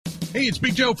Hey, it's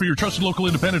Big Joe for your trusted local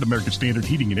independent American Standard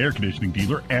heating and air conditioning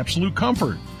dealer, Absolute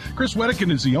Comfort. Chris Wedekin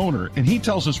is the owner, and he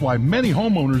tells us why many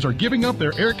homeowners are giving up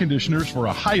their air conditioners for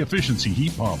a high-efficiency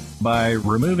heat pump. By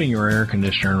removing your air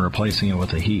conditioner and replacing it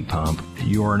with a heat pump,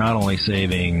 you are not only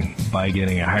saving by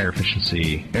getting a higher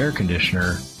efficiency air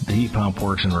conditioner, the heat pump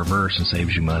works in reverse and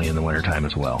saves you money in the wintertime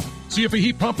as well. See if a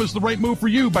heat pump is the right move for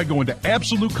you by going to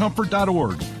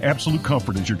AbsoluteComfort.org. Absolute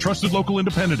Comfort is your trusted local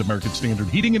independent American Standard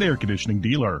heating and air conditioning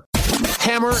dealer.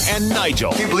 Hammer and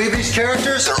Nigel. Can you believe these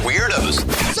characters are weirdos?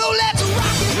 So let's rock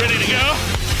it! Ready to go?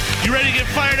 You ready to get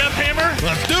fired up, Hammer?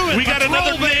 Let's do it. We got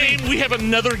another name. We have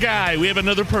another guy. We have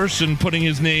another person putting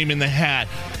his name in the hat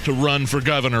to run for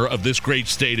governor of this great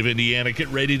state of Indiana. Get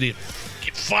ready to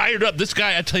get fired up. This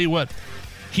guy, I tell you what,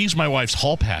 he's my wife's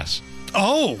hall pass.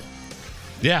 Oh.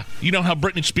 Yeah. You know how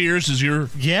Britney Spears is your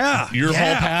hall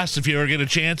pass if you ever get a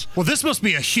chance? Well, this must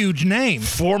be a huge name.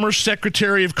 Former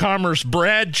Secretary of Commerce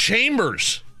Brad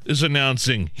Chambers is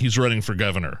announcing he's running for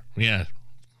governor. Yeah.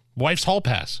 Wife's hall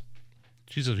pass.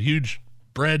 She's a huge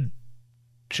Brad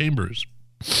Chambers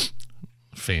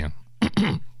fan.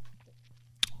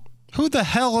 Who the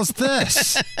hell is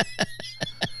this?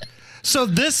 So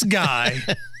this guy,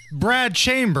 Brad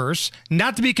Chambers,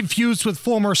 not to be confused with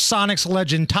former Sonics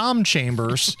legend Tom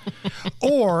Chambers,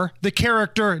 or the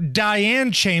character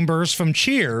Diane Chambers from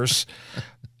Cheers,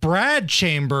 Brad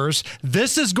Chambers,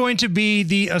 this is going to be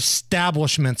the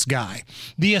establishment's guy.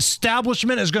 The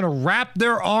establishment is going to wrap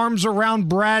their arms around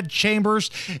Brad Chambers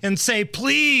and say,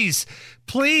 please,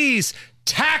 please,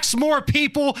 tax more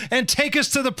people and take us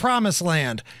to the promised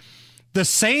land. The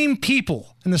same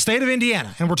people in the state of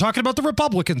Indiana, and we're talking about the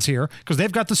Republicans here because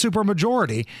they've got the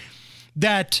supermajority,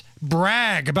 that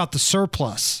brag about the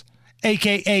surplus,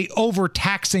 a.k.a.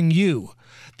 overtaxing you.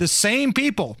 The same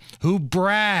people who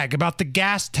brag about the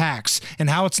gas tax and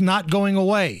how it's not going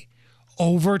away,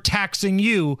 overtaxing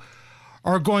you,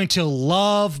 are going to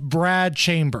love Brad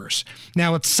Chambers.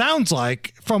 Now, it sounds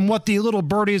like, from what the little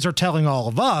birdies are telling all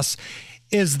of us,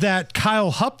 is that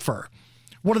Kyle Hupfer,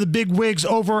 one of the big wigs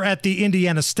over at the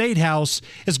Indiana State House,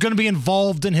 is going to be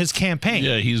involved in his campaign.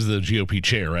 Yeah, he's the GOP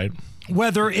chair, right?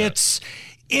 Whether it's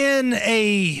in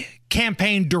a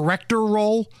campaign director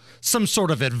role, some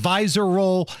sort of advisor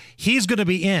role, he's going to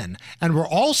be in. And we're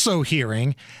also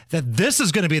hearing that this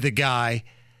is going to be the guy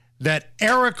that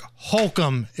Eric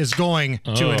Holcomb is going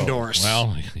to endorse.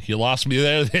 Well, you lost me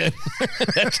there then.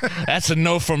 That's a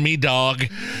no from me, dog.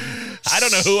 I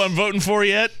don't know who I'm voting for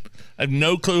yet. I have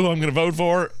no clue who I'm going to vote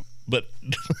for, but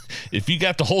if you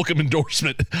got the Holcomb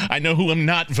endorsement, I know who I'm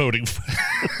not voting for.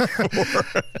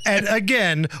 And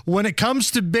again, when it comes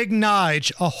to Big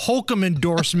Nige, a Holcomb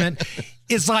endorsement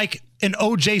is like an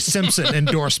O.J. Simpson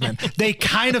endorsement. They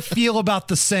kind of feel about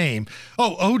the same.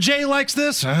 Oh, O.J. likes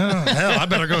this? Oh, hell, I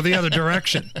better go the other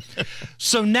direction.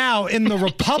 So now in the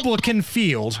Republican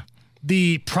field,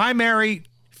 the primary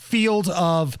field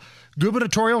of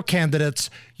gubernatorial candidates,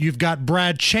 you've got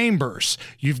Brad Chambers,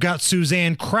 you've got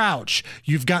Suzanne Crouch,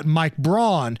 you've got Mike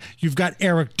Braun, you've got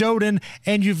Eric Doden,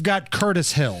 and you've got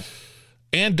Curtis Hill.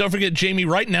 And don't forget Jamie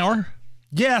Reitenauer.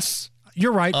 Yes,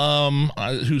 you're right.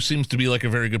 Who seems to be like a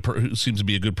very good who seems to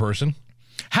be a good person.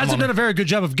 Hasn't done a very good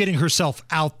job of getting herself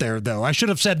out there, though. I should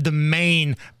have said the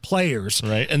main players.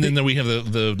 Right, and then we have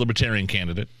the Libertarian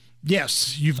candidate.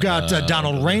 Yes, you've got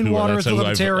Donald Rainwater as the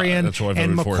Libertarian and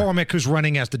McCormick who's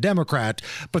running as the Democrat.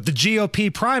 But the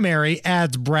GOP primary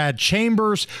adds Brad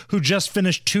Chambers, who just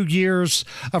finished 2 years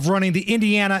of running the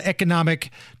Indiana Economic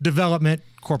Development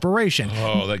Corporation.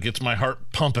 Oh, that gets my heart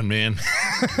pumping, man.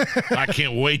 I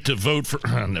can't wait to vote for...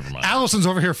 never mind. Allison's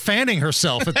over here fanning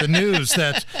herself at the news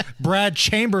that Brad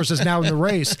Chambers is now in the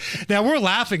race. Now, we're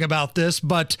laughing about this,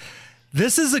 but...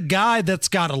 this is a guy that's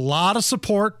got a lot of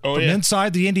support from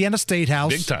inside the Indiana State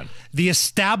House. Big time. The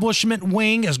establishment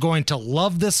wing is going to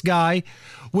love this guy,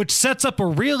 which sets up a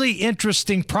really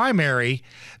interesting primary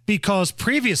because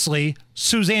previously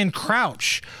Suzanne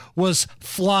Crouch was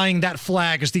flying that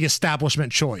flag as the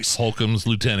establishment choice. Holcomb's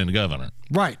lieutenant governor.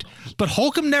 Right. But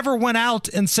Holcomb never went out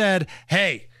and said,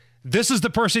 hey, this is the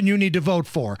person you need to vote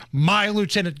for, my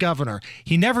lieutenant governor.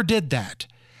 He never did that.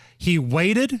 He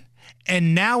waited.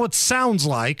 And now it sounds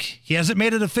like, he hasn't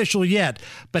made it official yet,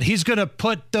 but he's going to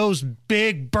put those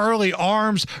big burly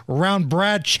arms around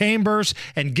Brad Chambers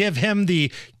and give him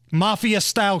the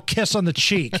mafia-style kiss on the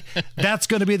cheek. That's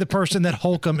going to be the person that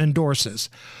Holcomb endorses,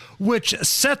 which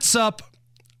sets up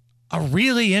a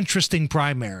really interesting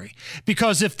primary.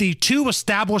 Because if the two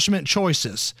establishment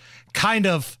choices kind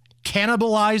of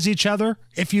cannibalize each other,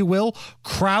 if you will,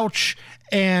 Crouch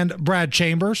and Brad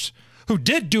Chambers, who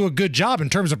did do a good job in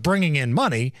terms of bringing in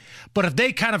money, but if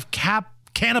they kind of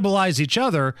cannibalize each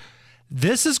other,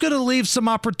 this is going to leave some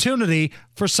opportunity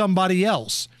for somebody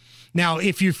else. Now,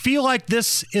 if you feel like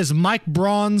this is Mike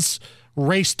Braun's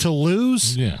race to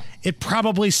lose, it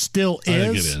probably still is. I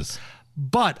think it is.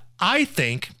 But I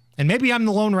think, and maybe I'm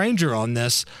the Lone Ranger on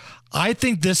this, I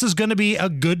think this is going to be a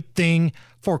good thing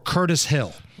for Curtis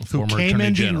Hill, who came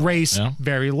into the race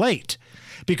very late,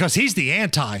 because he's the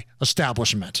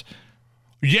anti-establishment.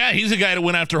 Yeah, he's the guy that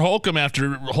went after Holcomb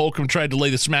after Holcomb tried to lay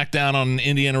the smackdown on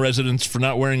Indiana residents for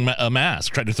not wearing a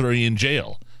mask, tried to throw you in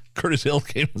jail. Curtis Hill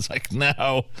came and was like,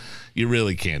 no, you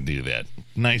really can't do that.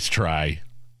 Nice try.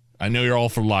 I know you're all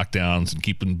for lockdowns and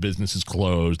keeping businesses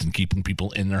closed and keeping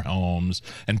people in their homes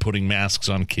and putting masks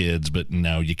on kids, but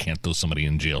no, you can't throw somebody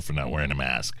in jail for not wearing a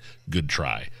mask. Good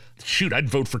try. Shoot, I'd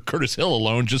vote for Curtis Hill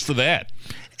alone just for that.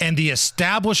 And the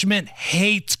establishment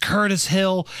hates Curtis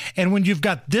Hill. And when you've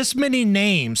got this many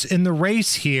names in the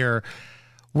race here,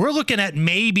 we're looking at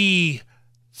maybe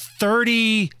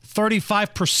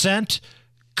 35%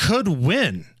 could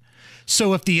win.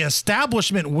 So if the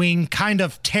establishment wing kind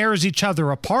of tears each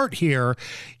other apart here,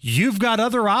 you've got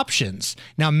other options.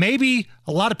 Now, maybe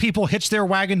a lot of people hitch their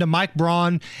wagon to Mike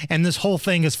Braun and this whole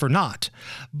thing is for naught.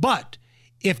 But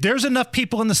if there's enough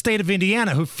people in the state of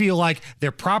Indiana who feel like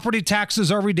their property taxes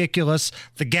are ridiculous,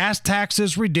 the gas tax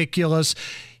is ridiculous,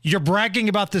 you're bragging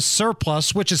about this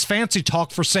surplus, which is fancy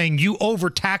talk for saying you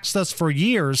overtaxed us for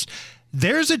years,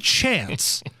 there's a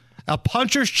chance, a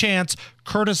puncher's chance,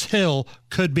 Curtis Hill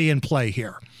could be in play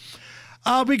here.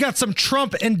 We got some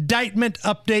Trump indictment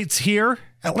updates here.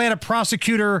 Atlanta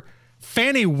prosecutor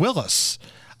Fani Willis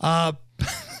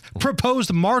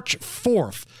proposed March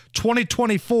 4th,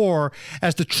 2024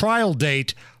 as the trial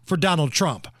date for Donald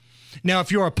Trump. Now,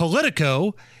 if you're a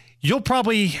Politico, you'll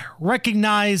probably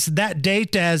recognize that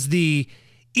date as the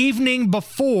evening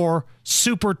before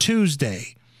Super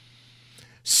Tuesday.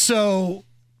 So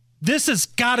this has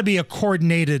got to be a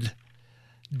coordinated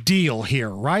deal here,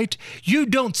 right? You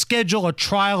don't schedule a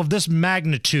trial of this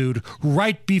magnitude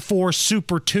right before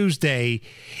Super Tuesday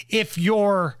if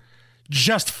you're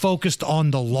just focused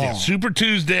on the law. Yeah, Super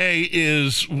Tuesday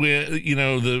is when,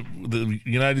 the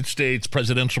United States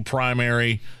presidential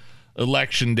primary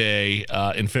election day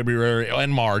in February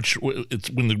and March. It's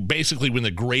when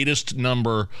the greatest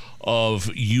number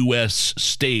of U.S.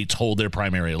 states hold their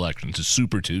primary elections. It's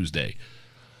Super Tuesday.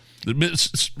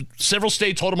 Several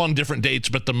states hold them on different dates,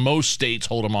 but the most states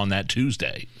hold them on that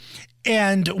Tuesday.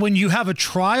 And when you have a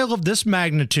trial of this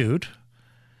magnitude,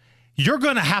 you're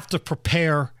going to have to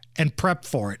prepare and prep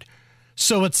for it.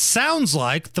 So it sounds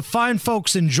like the fine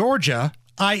folks in Georgia,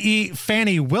 i.e.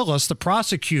 Fani Willis, the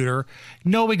prosecutor,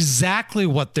 know exactly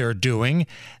what they're doing.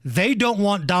 They don't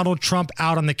want Donald Trump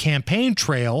out on the campaign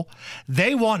trail.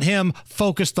 They want him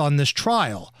focused on this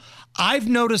trial. I've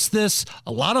noticed this.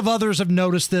 A lot of others have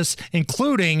noticed this,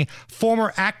 including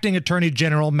former acting Attorney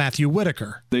General Matthew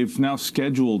Whitaker. They've now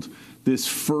scheduled this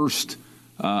first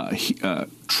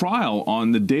trial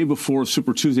on the day before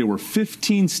Super Tuesday, where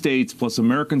 15 states plus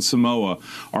American Samoa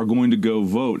are going to go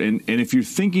vote. And if you're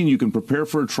thinking you can prepare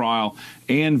for a trial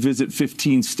and visit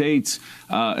 15 states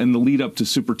in the lead up to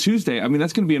Super Tuesday, I mean,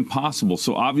 that's going to be impossible.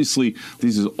 So obviously,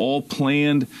 this is all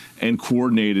planned and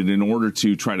coordinated in order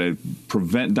to try to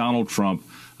prevent Donald Trump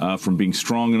from being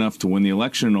strong enough to win the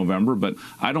election in November. But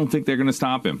I don't think they're going to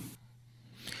stop him.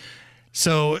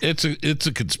 So it's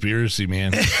a conspiracy,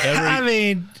 man.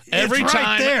 Every time,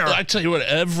 right there. I tell you what,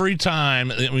 every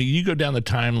time you go down the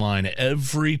timeline,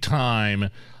 every time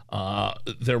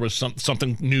there was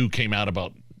something new came out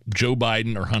about Joe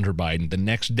Biden or Hunter Biden, the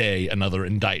next day another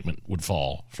indictment would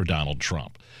fall for Donald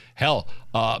Trump. Hell,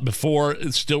 before,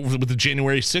 still with the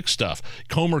January 6th stuff,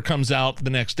 Comer comes out the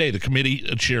next day. The committee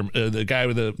chair, the guy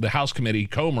with the House committee,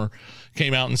 Comer,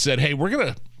 came out and said, "Hey, we're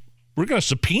gonna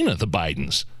subpoena the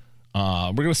Bidens.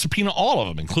 We're going to subpoena all of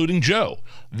them, including Joe."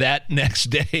 That next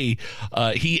day,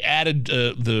 he added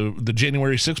the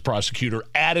January 6th prosecutor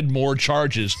added more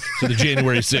charges to the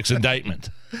January 6th indictment.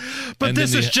 But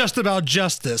this is just about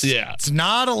justice. Yeah. It's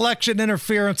not election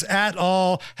interference at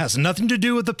all. Has nothing to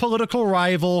do with the political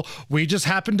rival. We just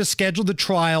happened to schedule the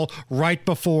trial right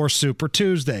before Super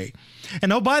Tuesday.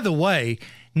 And oh, by the way,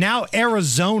 now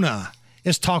Arizona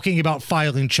is talking about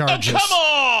filing charges. Oh, come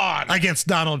on! Against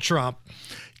Donald Trump.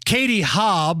 Katie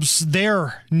Hobbs,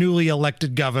 their newly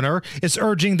elected governor, is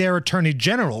urging their attorney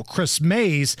general, Chris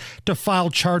Mays, to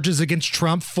file charges against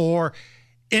Trump for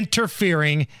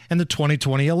interfering in the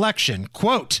 2020 election.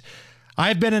 Quote,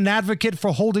 "I've been an advocate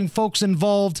for holding folks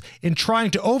involved in trying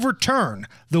to overturn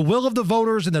the will of the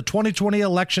voters in the 2020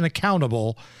 election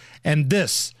accountable, and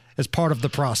this as part of the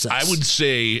process. I would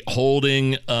say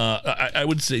holding, I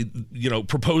would say,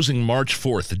 proposing March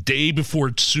 4th, the day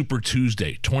before Super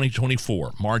Tuesday,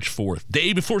 2024, March 4th,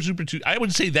 day before Super Tuesday. I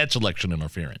would say that's election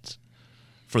interference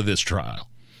for this trial.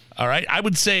 All right? I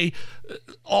would say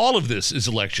all of this is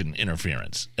election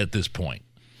interference at this point.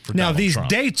 Now, these Trump.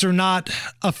 dates are not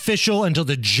official until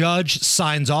the judge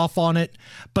signs off on it,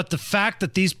 but the fact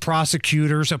that these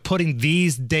prosecutors are putting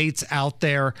these dates out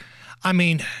there, I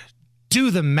mean,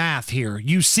 do the math here.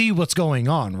 You see what's going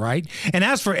on, right? And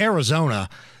as for Arizona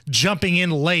jumping in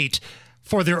late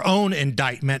for their own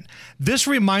indictment, this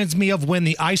reminds me of when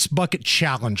the Ice Bucket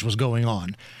Challenge was going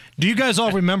on. Do you guys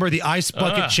all remember the Ice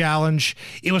Bucket Challenge?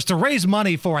 It was to raise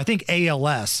money for, I think,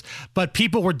 ALS, but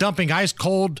people were dumping ice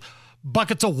cold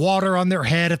buckets of water on their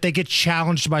head if they get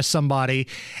challenged by somebody.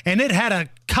 And it had a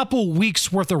couple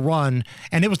weeks worth of run,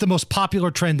 and it was the most popular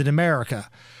trend in America.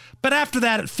 But after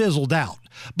that, it fizzled out.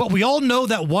 But we all know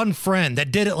that one friend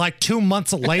that did it like 2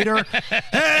 months later.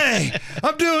 Hey,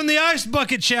 I'm doing the Ice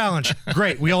Bucket Challenge.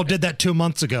 Great. We all did that 2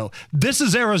 months ago. This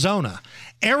is Arizona.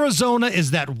 Arizona is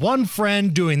that one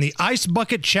friend doing the Ice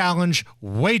Bucket Challenge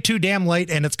way too damn late,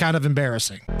 and it's kind of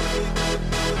embarrassing.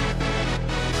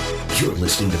 You're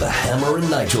listening to the Hammer and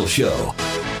Nigel Show.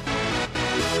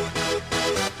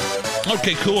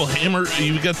 Okay, cool. Hammer,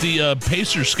 you got the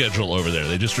Pacers schedule over there.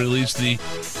 They just released the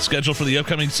schedule for the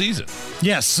upcoming season.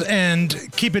 Yes,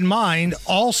 and keep in mind,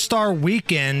 All-Star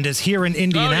Weekend is here in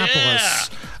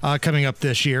Indianapolis coming up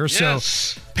this year. Yes.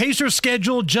 So Pacers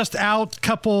schedule just out.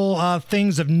 Couple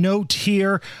things of note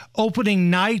here. Opening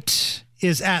night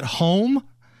is at home.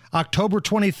 October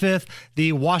 25th,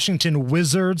 the Washington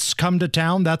Wizards come to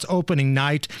town. That's opening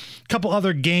night. A couple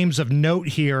other games of note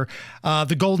here.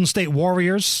 The Golden State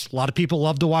Warriors. A lot of people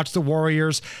love to watch the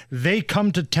Warriors. They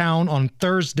come to town on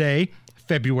Thursday,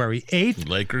 February 8th.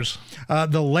 Lakers.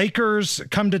 The Lakers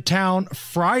come to town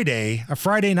Friday, a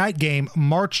Friday night game,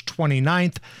 March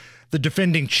 29th. The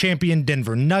defending champion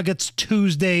Denver Nuggets,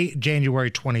 Tuesday,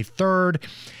 January 23rd.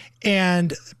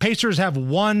 And Pacers have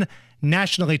one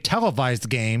nationally televised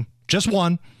game, just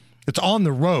one. It's on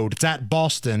the road. It's at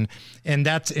Boston, and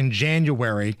that's in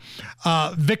January.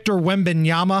 Victor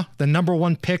Wembanyama, the number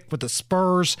one pick with the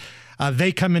Spurs,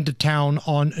 they come into town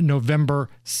on November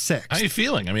 6th. How are you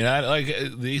feeling? I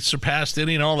mean, they surpassed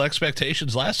any and all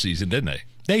expectations last season, didn't they?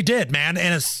 They did, man.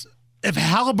 And if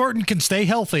Halliburton can stay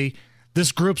healthy,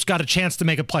 this group's got a chance to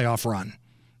make a playoff run.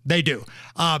 They do.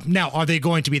 Now, are they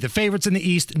going to be the favorites in the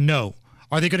East? No.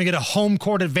 Are they going to get a home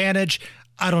court advantage?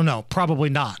 I don't know. Probably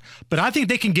not. But I think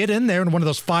they can get in there in one of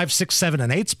those 5, 6, 7,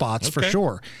 and 8 spots for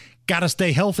sure. Got to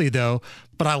stay healthy, though.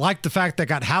 But I like the fact they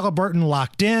got Halliburton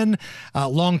locked in,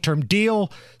 long-term deal.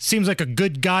 Seems like a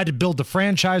good guy to build the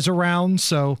franchise around.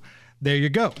 So there you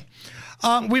go.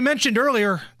 We mentioned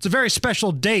earlier, it's a very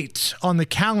special date on the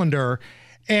calendar.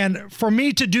 And for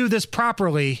me to do this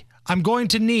properly, I'm going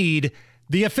to need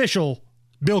the official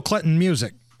Bill Clinton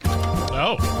music.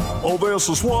 Oh, this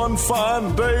is one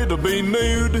fine day to be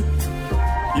nude.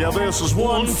 Yeah, this is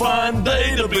one fine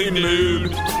day to be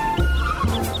nude.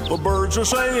 The birds are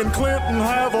saying, Clinton,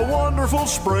 have a wonderful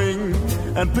spring.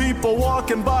 And people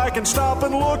walking by can stop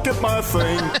and look at my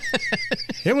thing.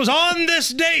 It was on this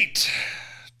date,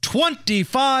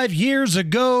 25 years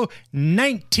ago,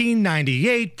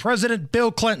 1998, President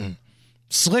Bill Clinton,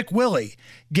 Slick Willie,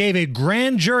 gave a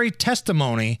grand jury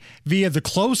testimony via the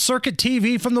closed-circuit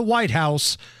TV from the White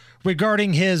House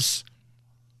regarding his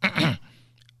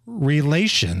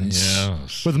relations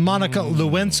with Monica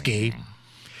Lewinsky.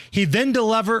 He then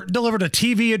delivered a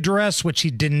TV address, which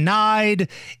he denied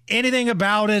anything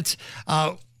about it,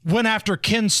 went after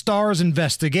Ken Starr's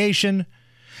investigation.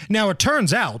 Now, it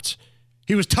turns out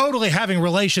he was totally having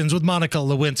relations with Monica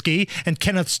Lewinsky, and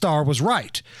Kenneth Starr was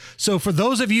right. So for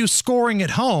those of you scoring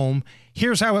at home,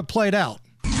 here's how it played out.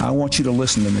 I want you to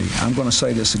listen to me. I'm going to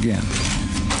say this again.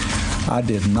 I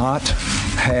did not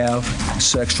have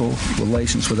sexual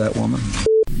relations with that woman.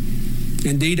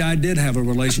 Indeed, I did have a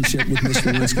relationship with Ms.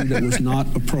 Lewinsky that was not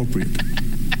appropriate.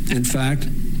 In fact,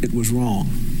 it was wrong.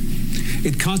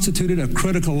 It constituted a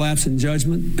critical lapse in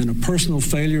judgment and a personal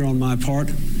failure on my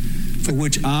part for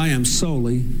which I am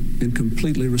solely and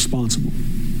completely responsible.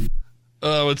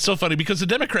 Oh, it's so funny because the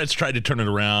Democrats tried to turn it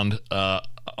around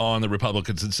on the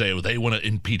Republicans and say, well, they want to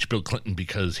impeach Bill Clinton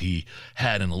because he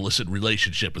had an illicit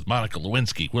relationship with Monica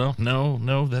Lewinsky. Well,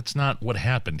 no, that's not what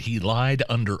happened. He lied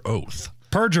under oath.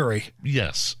 Perjury.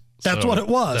 Yes. That's what it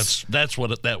was. That's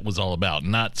what that was all about,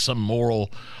 not some moral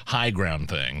high ground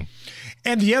thing.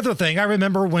 And the other thing, I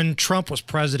remember when Trump was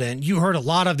president, you heard a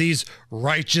lot of these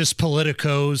righteous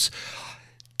politicos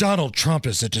Donald Trump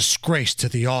is a disgrace to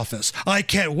the office. I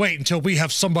can't wait until we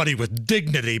have somebody with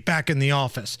dignity back in the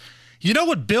office. You know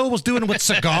what Bill was doing with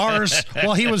cigars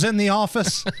while he was in the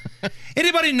office?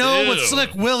 Anybody know what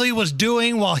Slick Willie was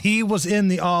doing while he was in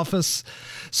the office?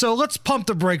 So let's pump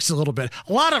the brakes a little bit.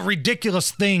 A lot of ridiculous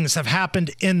things have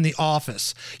happened in the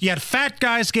office. You had fat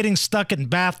guys getting stuck in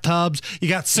bathtubs. You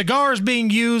got cigars being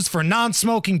used for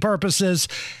non-smoking purposes.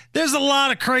 There's a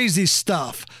lot of crazy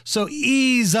stuff. So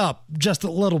ease up just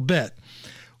a little bit.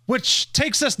 Which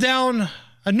takes us down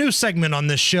a new segment on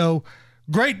this show,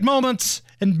 Great Moments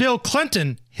in Bill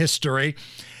Clinton History.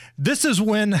 This is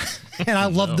when, and I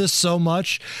love this so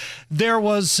much, there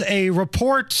was a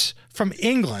report from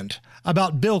England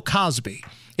about Bill Cosby.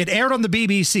 It aired on the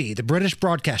BBC, the British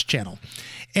Broadcast Channel,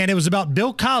 and it was about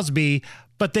Bill Cosby,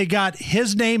 but they got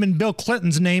his name and Bill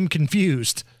Clinton's name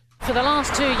confused. For the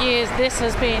last 2 years, this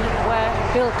has been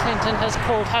where Bill Clinton has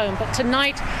called home, but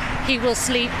tonight he will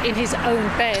sleep in his own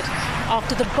bed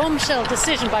after the bombshell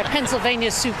decision by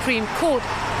Pennsylvania's Supreme Court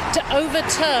to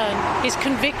overturn his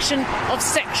conviction of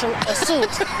sexual assault.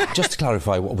 Just to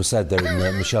clarify what was said there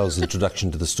in Michelle's introduction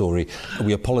to the story,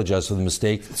 we apologise for the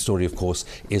mistake. The story, of course,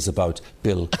 is about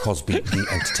Bill Cosby, the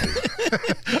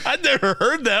entertainer. I'd never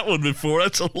heard that one before.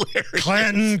 That's hilarious.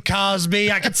 Clinton,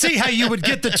 Cosby. I could see how you would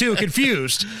get the two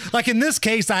confused. Like in this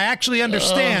case, I actually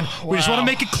understand. We just want to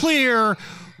make it clear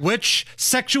which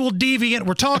sexual deviant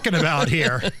we're talking about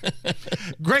here.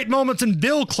 Great moments in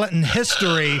Bill Clinton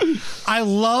history. I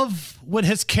love when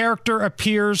his character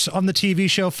appears on the TV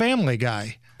show Family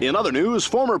Guy. In other news,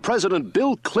 former President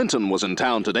Bill Clinton was in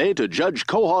town today to judge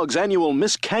Quahog's annual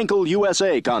Miss Cankle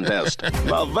USA contest.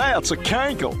 Now that's a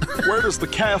cankle. Where does the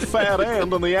calf fat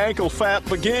end and the ankle fat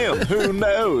begin? Who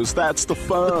knows? That's the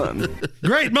fun.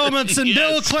 Great moments in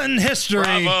Bill Clinton history.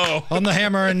 Bravo. On the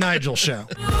Hammer and Nigel Show.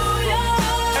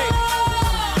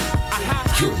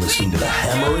 You're listening to the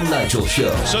Hammer and Nigel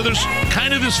Show. So there's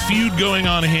kind of this feud going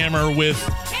on, Hammer, with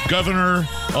Governor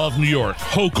of New York,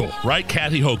 Hochul, right?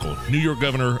 Kathy Hochul, New York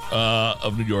Governor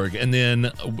of New York. And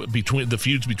then between the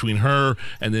feuds between her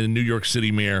and then New York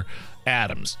City Mayor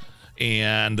Adams.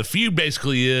 And the feud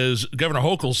basically is Governor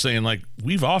Hochul saying, like,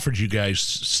 we've offered you guys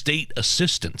state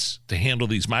assistance to handle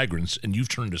these migrants, and you've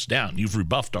turned us down. You've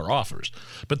rebuffed our offers.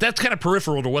 But that's kind of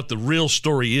peripheral to what the real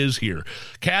story is here.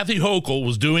 Kathy Hochul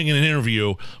was doing an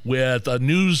interview with a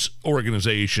news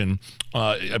organization,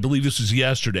 I believe this was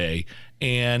yesterday,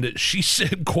 and she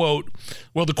said, quote,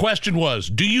 well, the question was,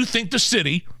 do you think the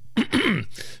city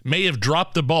may have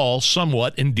dropped the ball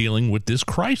somewhat in dealing with this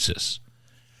crisis?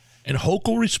 And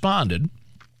Hochul responded,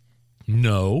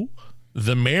 no,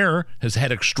 the mayor has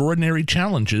had extraordinary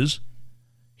challenges.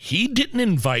 He didn't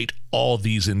invite all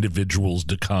these individuals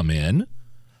to come in.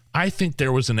 I think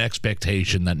there was an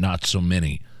expectation that not so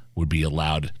many would be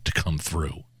allowed to come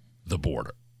through the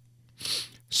border.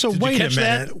 So wait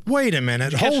a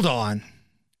minute. Hold on.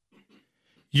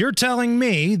 You're telling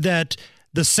me that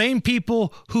the same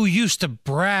people who used to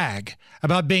brag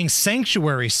about being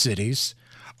sanctuary cities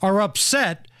are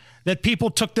upset that people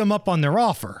took them up on their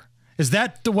offer. Is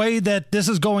that the way that this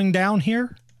is going down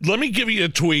here? Let me give you a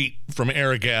tweet from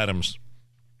Eric Adams,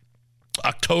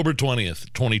 October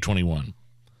 20th, 2021.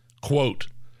 Quote,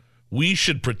 we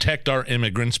should protect our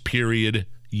immigrants, period.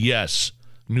 Yes,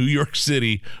 New York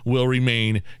City will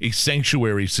remain a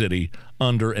sanctuary city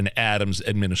under an Adams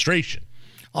administration.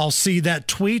 I'll see that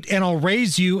tweet and I'll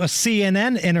raise you a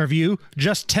CNN interview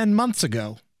just 10 months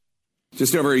ago.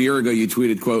 Just over a year ago, you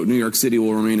tweeted, quote, New York City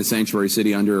will remain a sanctuary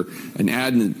city under an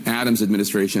Adams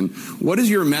administration. What is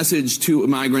your message to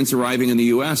migrants arriving in the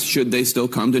U.S.? Should they still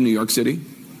come to New York City?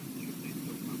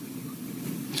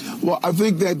 Well, I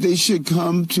think that they should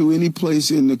come to any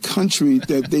place in the country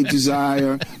that they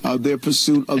desire their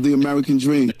pursuit of the American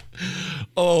dream.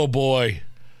 Oh, boy.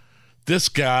 This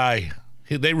guy,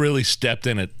 they really stepped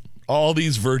in it. All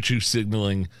these virtue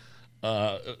signaling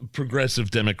progressive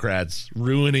Democrats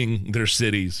ruining their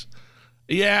cities.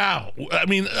 Yeah, I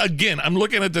mean, again, I'm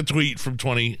looking at the tweet from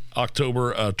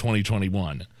October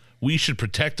 2021. We should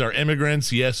protect our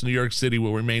immigrants. Yes, New York City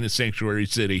will remain a sanctuary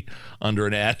city under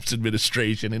an Adams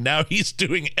administration. And now he's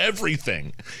doing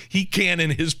everything he can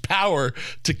in his power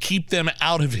to keep them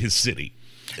out of his city.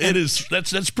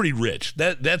 That's pretty rich.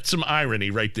 That's some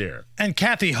irony right there. And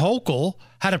Kathy Hochul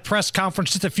had a press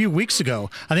conference just a few weeks ago.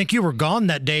 I think you were gone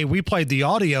that day. We played the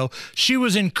audio. She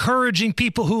was encouraging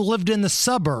people who lived in the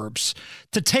suburbs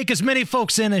to take as many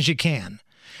folks in as you can.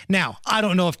 Now, I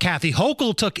don't know if Kathy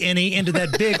Hochul took any into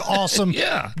that big, awesome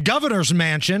governor's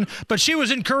mansion, but she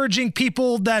was encouraging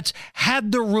people that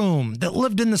had the room, that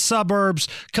lived in the suburbs.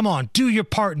 Come on, do your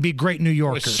part and be great New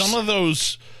Yorkers. Some of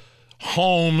those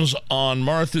homes on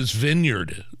Martha's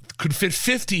Vineyard could fit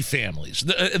 50 families.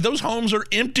 Those homes are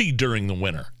empty during the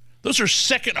winter. Those are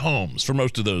second homes for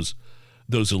most of those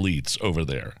elites over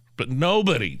there. But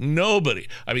nobody.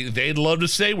 I mean, they'd love to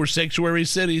say we're sanctuary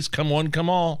cities. Come one, come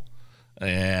all.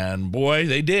 And boy,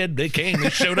 they did. They came. They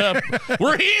showed up.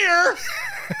 We're here.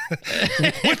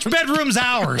 Which bedroom's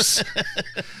ours?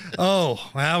 Oh,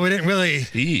 well, we didn't really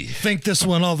think this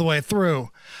one all the way through.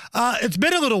 It's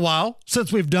been a little while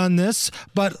since we've done this,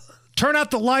 but turn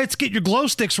out the lights, get your glow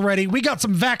sticks ready. We got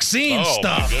some vaccine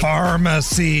stuff.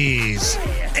 Pharmacies,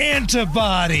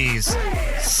 antibodies,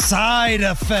 side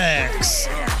effects,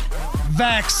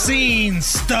 vaccine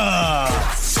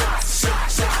stuff.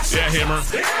 Yeah, Hammer.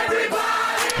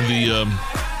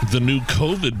 The new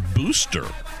COVID booster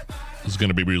is going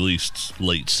to be released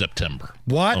late September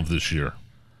of this year.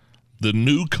 The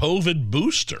new COVID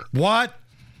booster. What?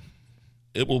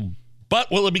 Will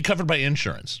it be covered by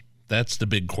insurance? That's the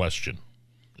big question.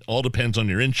 It all depends on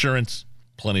your insurance.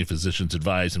 Plenty of physicians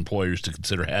advise employers to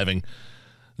consider having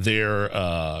their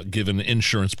given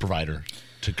insurance provider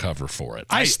to cover for it.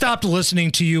 I stopped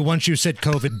listening to you once you said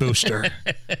COVID booster.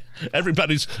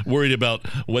 Everybody's worried about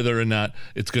whether or not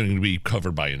it's going to be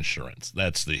covered by insurance.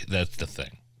 That's the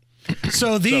thing.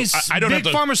 So these big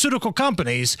pharmaceutical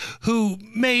companies who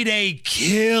made a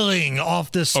killing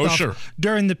off this stuff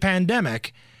during the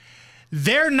pandemic,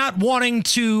 they're not wanting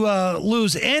to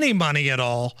lose any money at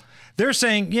all. They're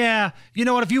saying, yeah, you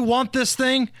know what? If you want this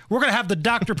thing, we're going to have the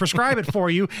doctor prescribe it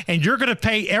for you, and you're going to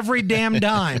pay every damn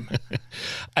dime.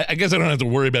 I guess I don't have to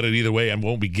worry about it either way. I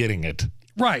won't be getting it.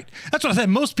 Right. That's what I said.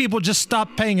 Most people just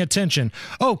stop paying attention.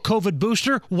 Oh, COVID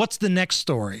booster? What's the next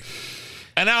story?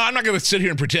 And now I'm not going to sit here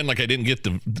and pretend like I didn't get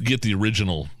the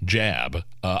original jab.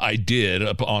 I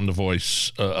did on the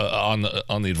voice on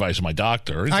the advice of my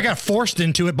doctor. I got forced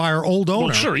into it by our old owner.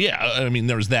 Well, sure, yeah. I mean,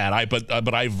 there's that.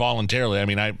 But I voluntarily. I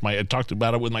mean, I talked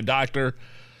about it with my doctor.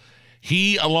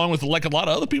 He, along with like a lot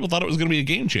of other people, thought it was going to be a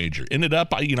game changer. Ended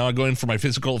up, I go in for my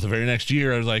physical the very next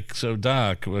year. I was like, so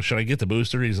doc, should I get the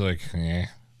booster? He's like, yeah.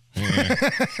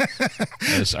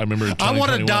 Yes, I remember. I want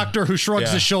a doctor who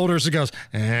shrugs his shoulders and goes,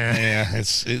 Yeah,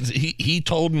 he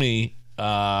told me.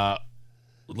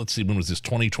 Let's see, when was this?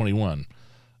 2021.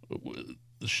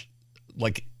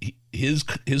 Like his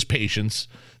patients,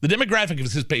 the demographic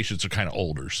of his patients are kind of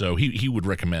older, so he would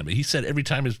recommend it. He said every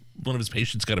time one of his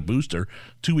patients got a booster,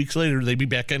 2 weeks later they'd be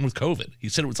back in with COVID. He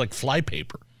said it was like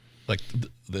flypaper, like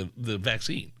the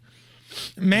vaccine.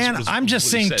 Man, I'm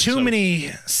just seeing too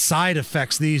many side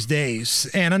effects these days.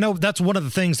 And I know that's one of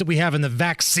the things that we have in the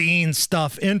vaccine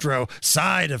stuff intro,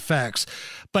 side effects.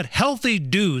 But healthy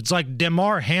dudes like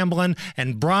Damar Hamlin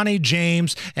and Bronny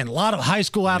James and a lot of high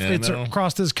school athletes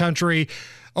across this country,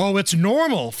 it's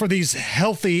normal for these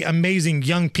healthy, amazing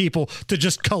young people to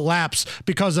just collapse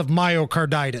because of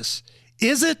myocarditis.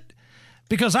 Is it?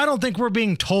 Because I don't think we're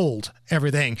being told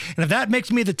everything. And if that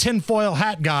makes me the tinfoil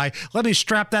hat guy, let me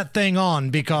strap that thing on,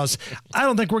 because I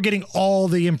don't think we're getting all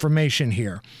the information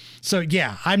here. So,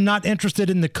 yeah, I'm not interested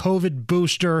in the COVID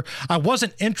booster. I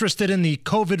wasn't interested in the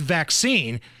COVID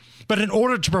vaccine. But in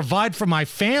order to provide for my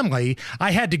family,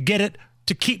 I had to get it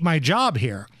to keep my job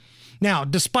here. Now,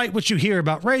 despite what you hear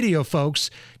about radio folks,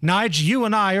 Nigel, you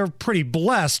and I are pretty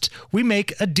blessed. We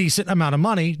make a decent amount of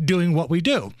money doing what we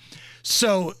do.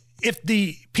 So if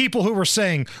the people who were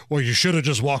saying, well, you should have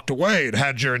just walked away and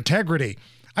had your integrity.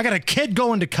 I got a kid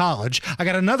going to college. I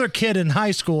got another kid in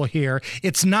high school here.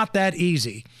 It's not that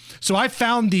easy. So I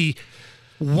found the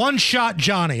one-shot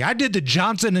Johnny. I did the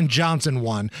Johnson & Johnson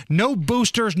one. No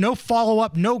boosters, no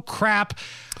follow-up, no crap.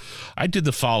 I did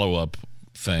the follow-up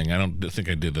thing. I don't think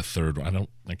I did the third one.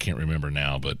 I can't remember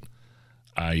now, but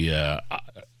I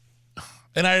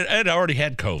had already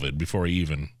had COVID before I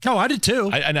even. Oh, I did too.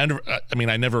 I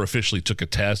never officially took a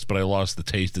test, but I lost the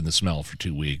taste and the smell for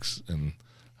 2 weeks, and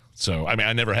so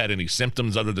I never had any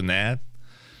symptoms other than that.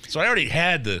 So I already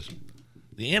had the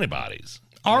antibodies.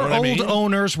 Our old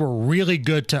owners were really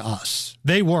good to us.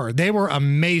 They were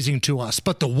amazing to us.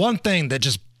 But the one thing that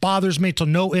just bothers me to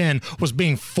no end was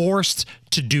being forced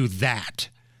to do that.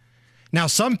 Now,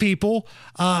 some people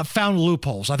found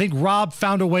loopholes. I think Rob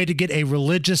found a way to get a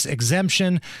religious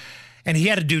exemption, and he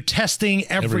had to do testing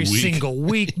every single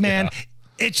week, man.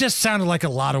 Yeah. It just sounded like a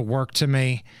lot of work to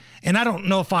me, and I don't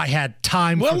know if I had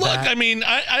time for that.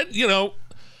 Well, look,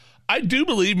 I do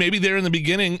believe maybe there in the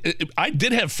beginning, I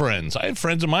did have friends. I had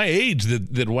friends of my age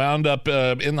that wound up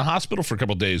in the hospital for a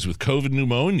couple of days with COVID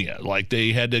pneumonia. Like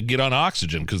they had to get on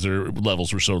oxygen because their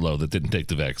levels were so low that didn't take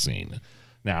the vaccine.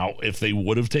 Now, if they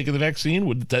would have taken the vaccine,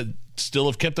 would that still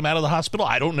have kept them out of the hospital?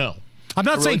 I don't know. I'm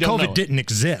not saying don't COVID know. didn't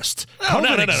exist. No,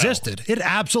 COVID no. existed. It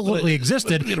absolutely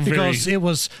existed because it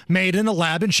was made in a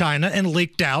lab in China and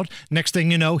leaked out. Next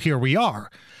thing you know, here we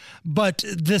are. But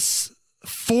this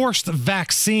forced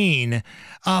vaccine,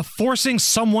 forcing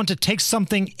someone to take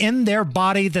something in their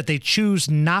body that they choose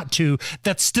not to,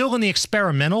 that's still in the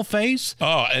experimental phase.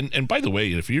 Oh, and by the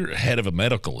way, if you're head of a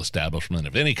medical establishment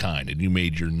of any kind and you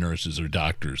made your nurses or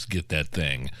doctors get that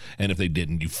thing, and if they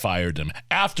didn't, you fired them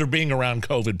after being around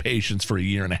COVID patients for a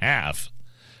year and a half,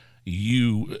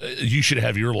 you should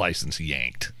have your license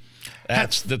yanked.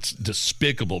 That's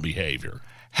despicable behavior.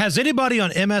 Has anybody on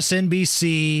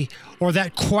MSNBC or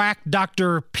that quack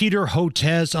Dr. Peter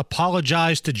Hotez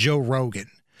apologized to Joe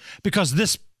Rogan? Because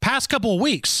this past couple of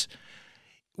weeks,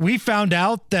 we found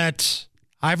out that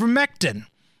ivermectin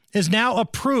is now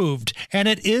approved, and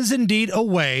it is indeed a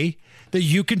way that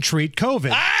you can treat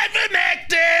COVID.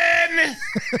 Ivermectin,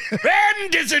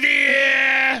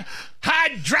 remdesivir,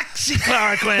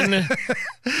 hydroxychloroquine,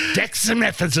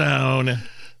 dexamethasone.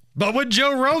 But when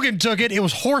Joe Rogan took it, it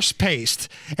was horse paste.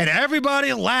 And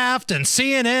everybody laughed, and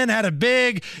CNN had a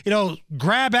big,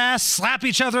 grab ass, slap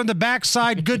each other in the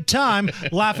backside, good time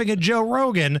laughing at Joe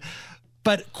Rogan.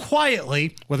 But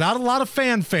quietly, without a lot of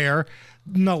fanfare,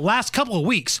 in the last couple of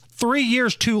weeks, 3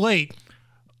 years too late,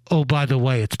 oh, by the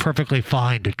way, it's perfectly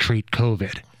fine to treat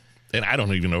COVID. And I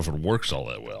don't even know if it works all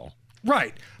that well.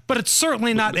 Right. But it's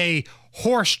certainly not a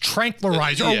horse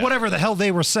tranquilizer or whatever the hell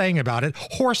they were saying about it.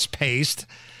 Horse paste.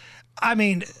 I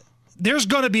mean, there's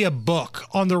going to be a book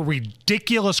on the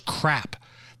ridiculous crap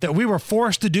that we were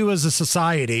forced to do as a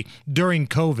society during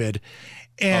COVID.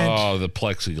 And the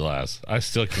plexiglass. I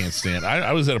still can't stand.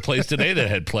 I was at a place today that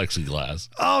had plexiglass.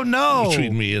 Oh, no.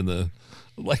 Between me and the,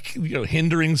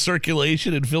 hindering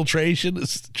circulation and filtration.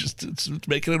 It's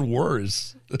making it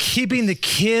worse. Keeping the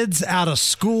kids out of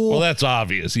school. Well, that's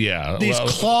obvious, yeah. These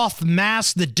cloth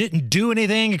masks that didn't do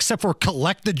anything except for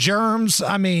collect the germs.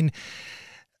 I mean,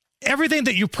 everything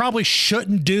that you probably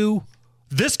shouldn't do,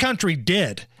 this country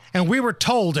did. And we were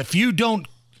told if you don't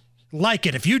like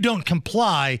it, if you don't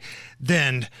comply,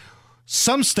 then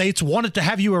some states wanted to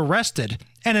have you arrested.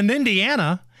 And in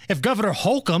Indiana, if Governor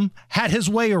Holcomb had his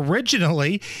way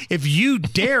originally, if you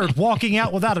dared walking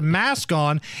out without a mask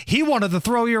on, he wanted to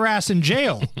throw your ass in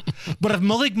jail. But if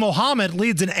Malik Mohammed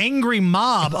leads an angry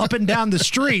mob up and down the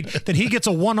street, then he gets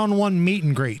a one-on-one meet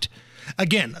and greet.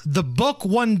 Again, the book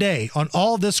one day on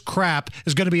all this crap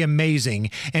is going to be amazing.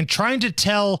 And trying to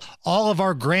tell all of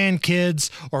our grandkids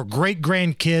or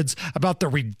great-grandkids about the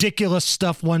ridiculous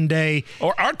stuff one day.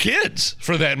 Or our kids,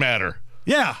 for that matter.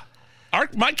 Yeah.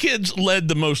 My kids led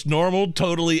the most normal,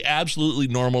 totally, absolutely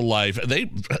normal life.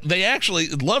 They actually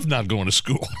love not going to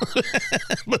school,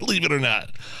 believe it or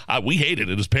not. We hated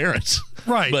it as parents.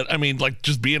 Right. But,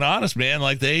 just being honest, man,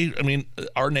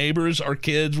 our neighbors, our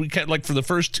kids, we kind of, for the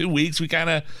first 2 weeks,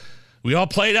 we all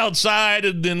played outside,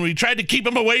 and then we tried to keep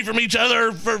them away from each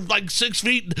other for 6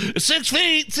 feet.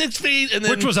 And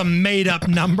then, which was a made-up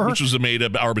number. Which was a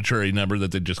made-up arbitrary number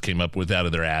that they just came up with out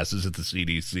of their asses at the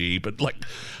CDC. But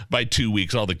by 2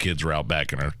 weeks, all the kids were out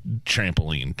back in our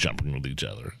trampoline jumping with each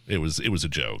other. It was a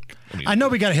joke. I know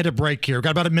we got to hit a break here. We've got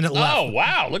about a minute left. Oh,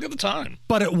 wow. Look at the time.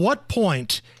 But at what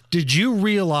point did you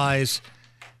realize,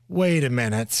 wait a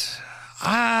minute,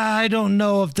 I don't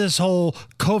know if this whole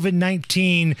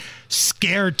COVID-19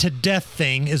 scared to death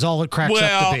thing is all it cracks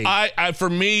up to be? Well, for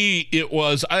me, it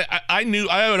was. I knew.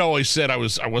 I had always said I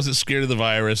wasn't scared of the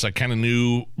virus. I kind of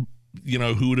knew,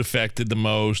 who it affected the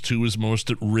most, who was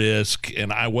most at risk,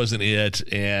 and I wasn't it.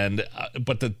 And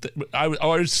I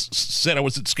always said I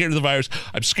wasn't scared of the virus.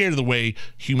 I'm scared of the way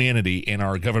humanity and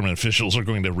our government officials are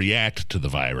going to react to the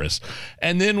virus.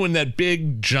 And then when that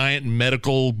big giant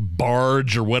medical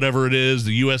barge or whatever it is,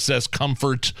 the USS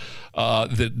Comfort,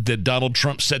 that Donald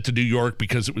Trump sent to New York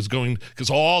because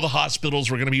all the hospitals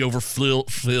were going to be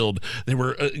overfilled. They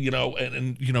were,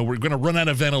 we're going to run out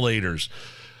of ventilators.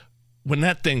 When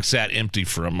that thing sat empty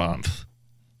for a month,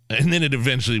 and then it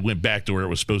eventually went back to where it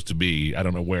was supposed to be, I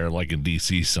don't know where, like in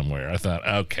D.C. somewhere, I thought,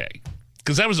 okay.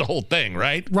 Because that was the whole thing,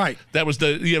 right? Right. That was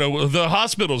the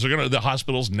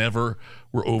hospitals never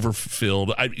were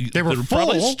overfilled. They were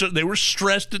full. They were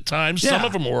stressed at times. Yeah. Some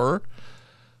of them were.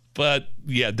 But,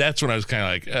 yeah, that's when I was kind of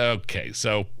like, okay.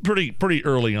 So pretty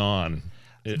early on,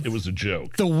 it was a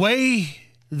joke. The way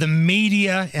the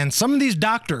media and some of these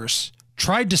doctors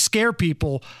tried to scare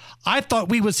people, I thought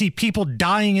we would see people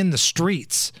dying in the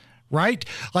streets, right?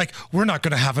 Like, we're not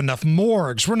going to have enough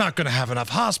morgues. We're not going to have enough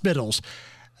hospitals.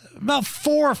 About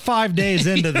 4 or 5 days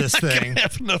into this thing.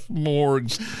 Have enough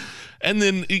morgues. And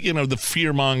then, the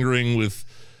fear-mongering with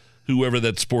whoever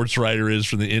that sports writer is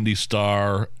from the Indy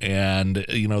Star, and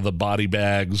the body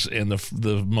bags and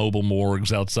the mobile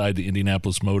morgues outside the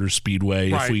Indianapolis Motor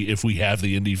Speedway. Right. If we have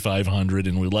the Indy 500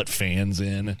 and we let fans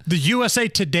in. The USA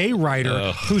Today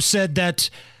writer who said that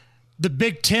the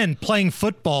Big Ten playing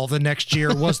football the next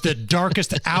year was the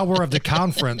darkest hour of the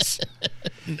conference.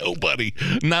 Nobody,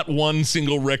 not one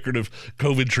single record of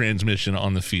COVID transmission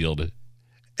on the field.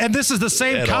 And this is the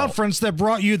same conference that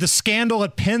brought you the scandal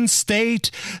at Penn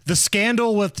State, the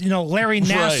scandal with, Larry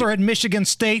Nassar at Michigan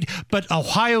State, but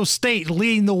Ohio State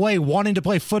leading the way, wanting to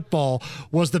play football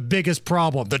was the biggest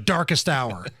problem, the darkest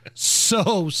hour.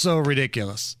 So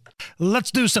ridiculous. Let's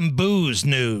do some booze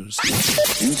news.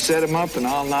 You set them up and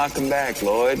I'll knock them back,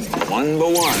 Lloyd. One by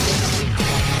one.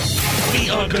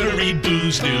 We are Curry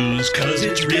Booze News, cause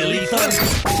it's really fun.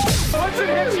 Once it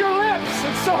hits your lips,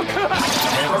 it's so good.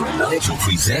 Hammer and Nigel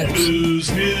presents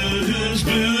Booze News,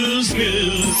 Booze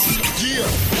News. Yeah.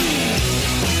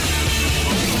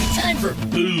 Time for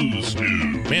Booze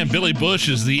News. Man, Billy Bush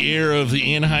is the heir of the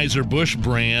Anheuser-Busch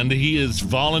brand. He has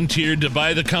volunteered to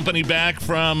buy the company back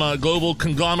from global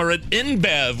conglomerate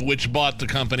InBev, which bought the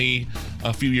company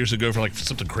a few years ago for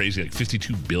something crazy, like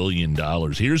 $52 billion.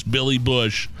 Here's Billy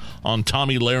Bush on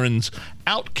Tommy Lahren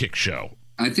Outkick Show.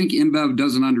 I think InBev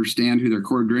doesn't understand who their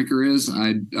core drinker is.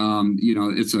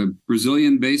 It's a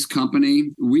Brazilian-based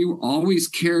company. We always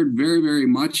cared very, very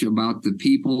much about the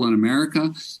people in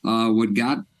America.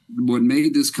 What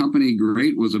made this company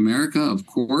great was America, of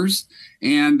course.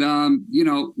 And,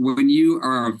 when you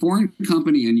are a foreign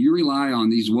company and you rely on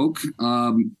these woke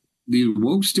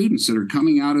students that are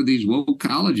coming out of these woke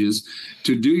colleges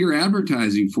to do your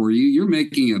advertising for you, you're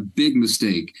making a big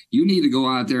mistake. You need to go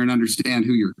out there and understand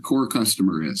who your core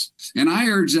customer is. And I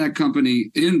urge that company,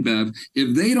 InBev,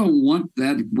 if they don't want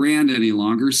that brand any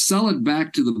longer, sell it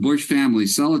back to the Bush family.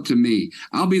 Sell it to me.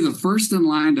 I'll be the first in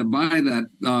line to buy that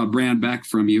brand back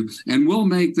from you, and we'll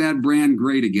make that brand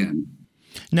great again.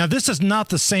 Now, this is not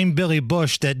the same Billy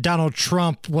Bush that Donald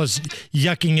Trump was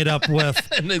yucking it up with.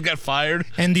 And they got fired.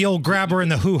 And the old grabber and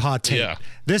the hoo-ha tape. Yeah.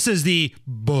 This is the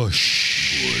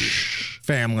Bush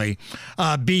family,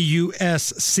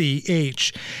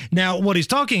 B-U-S-C-H. Now, what he's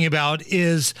talking about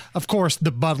is, of course,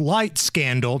 the Bud Light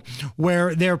scandal,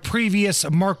 where their previous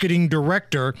marketing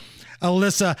director,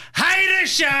 Alyssa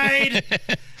Heiderscheid,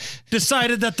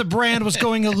 decided that the brand was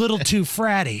going a little too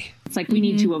fratty. It's like we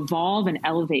need to evolve and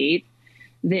elevate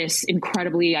this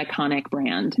incredibly iconic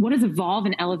brand. What does evolve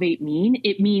and elevate mean?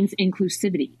 It means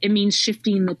inclusivity. It means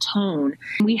shifting the tone.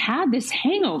 We had this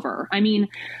hangover. I mean,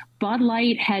 Bud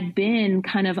Light had been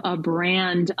kind of a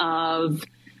brand of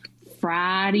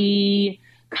fratty,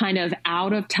 kind of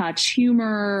out of touch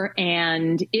humor.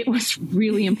 And it was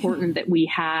really important that we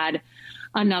had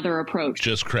another approach.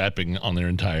 Just crapping on their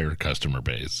entire customer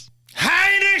base.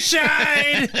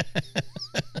 Heiderscheid!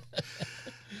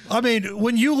 I mean,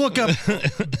 when you look up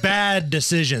bad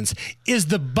decisions, is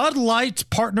the Bud Light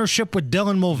partnership with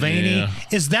Dylan Mulvaney,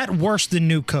 is that worse than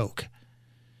New Coke?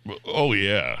 Oh,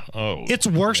 yeah. Oh, it's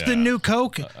worse than New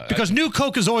Coke? Because New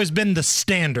Coke has always been the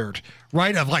standard,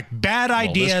 right? Of bad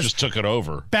ideas. This just took it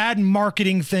over. Bad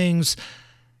marketing things.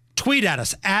 Tweet at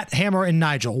us, at Hammer and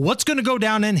Nigel. What's going to go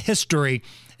down in history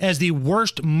as the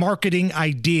worst marketing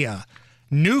idea?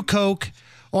 New Coke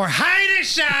or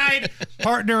Heiderscheid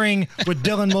partnering with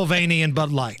Dylan Mulvaney and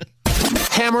Bud Light?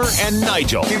 Hammer and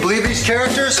Nigel. Can you believe these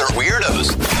characters are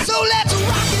weirdos? So let's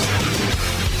rock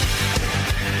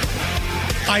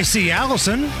it! I see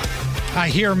Allison. I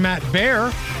hear Matt Bear.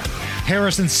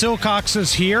 Harrison Silcox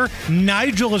is here.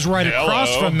 Nigel is right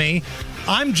across from me.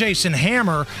 I'm Jason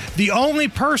Hammer. The only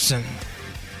person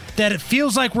that it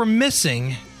feels like we're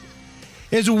missing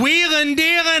is wheeling,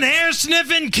 dealing, hair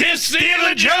sniffing, kiss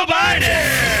stealing Joe Biden.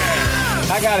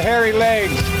 I got hairy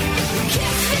legs.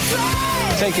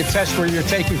 Take a test where you're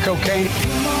taking cocaine.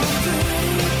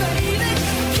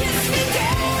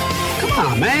 Come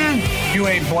on, man. You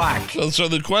ain't black. So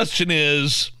the question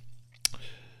is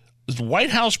the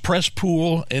White House press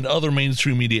pool and other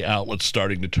mainstream media outlets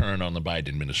starting to turn on the Biden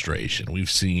administration?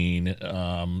 We've seen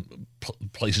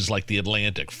places like The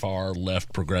Atlantic, far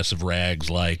left progressive rags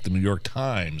like the New York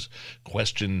Times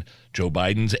question Joe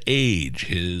Biden's age,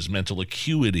 his mental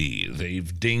acuity.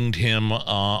 They've dinged him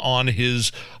on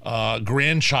his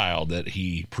grandchild that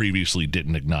he previously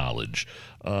didn't acknowledge.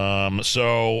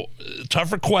 So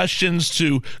tougher questions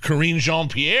to Karine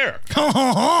Jean-Pierre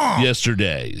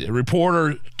yesterday. A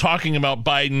reporter talking about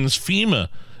Biden's FEMA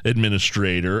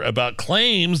administrator about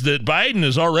claims that Biden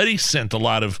has already sent a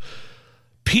lot of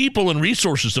people and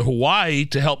resources to Hawaii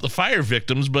to help the fire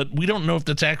victims, but we don't know if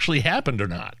that's actually happened or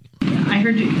not. I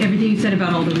heard everything you said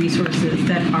about all the resources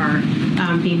that are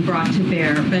being brought to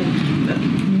bear, but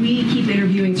we keep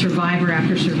interviewing survivor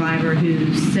after survivor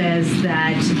who says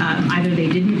that either they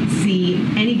didn't see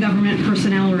any government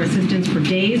personnel or assistance for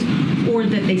days, or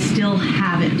that they still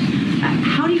haven't.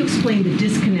 How do you explain the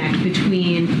disconnect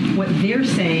between what they're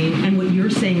saying and what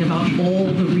you're saying about all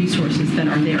the resources that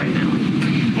are there in Maui?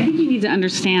 I think you need to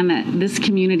understand that this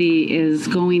community is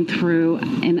going through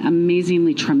an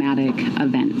amazingly traumatic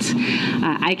event.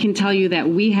 I can tell you that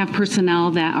we have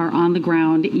personnel that are on the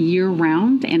ground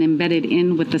year-round and embedded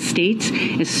in with the state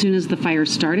as soon as the fire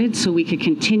started, so we could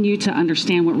continue to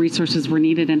understand what resources were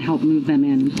needed and help move them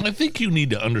in. I think you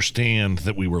need to understand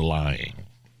that we were lying.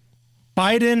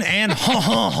 Biden and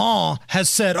has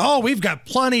said, we've got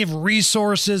plenty of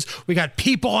resources. We got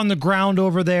people on the ground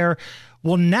over there.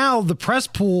 Well, now the press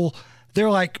pool, they're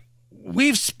like,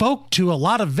 we've spoke to a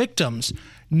lot of victims.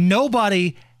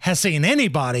 Nobody has seen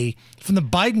anybody from the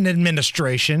Biden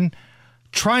administration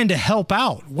trying to help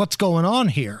out. What's going on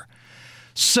here?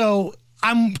 So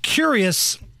I'm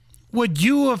curious, would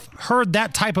you have heard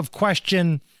that type of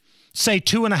question, say,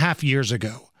 2.5 years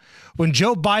ago? When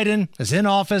Joe Biden is in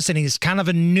office and he's kind of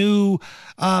a new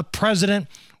president,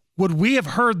 would we have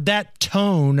heard that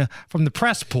tone from the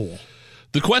press pool?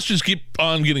 The questions keep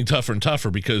on getting tougher and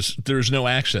tougher because there's no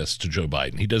access to Joe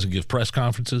Biden. He doesn't give press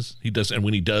conferences. And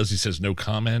when he does, he says no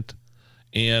comment.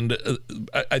 And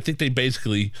I think they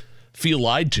basically feel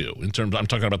lied to in terms. I'm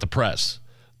talking about the press,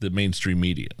 the mainstream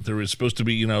media. There was supposed to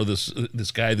be,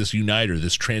 this guy, this uniter,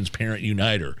 this transparent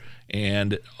uniter,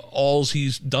 and all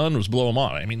he's done was blow him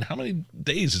off. I mean, how many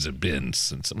days has it been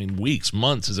since? Weeks,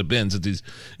 months has it been since he's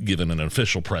given an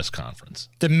official press conference?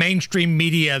 The mainstream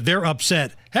media, they're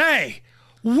upset. Hey,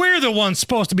 we're the ones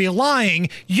supposed to be lying.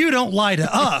 You don't lie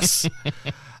to us.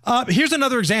 Here's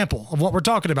another example of what we're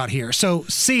talking about here. So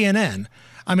CNN,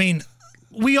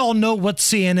 we all know what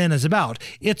CNN is about.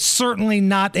 It's certainly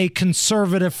not a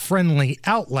conservative-friendly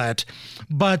outlet,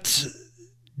 but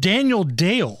Daniel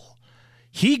Dale,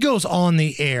 he goes on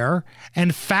the air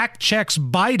and fact-checks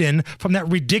Biden from that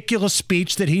ridiculous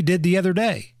speech that he did the other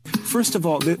day. First of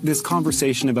all, this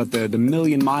conversation about the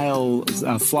million-mile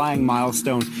flying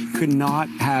milestone could not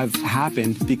have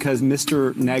happened because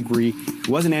Mr. Negri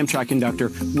was an Amtrak conductor,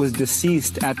 was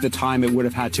deceased at the time it would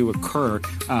have had to occur.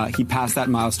 He passed that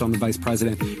milestone, the vice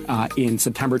president, in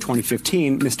September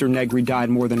 2015. Mr. Negri died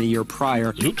more than a year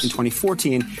prior in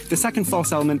 2014. The second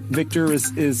false element, Victor,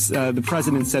 is the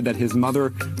president said that his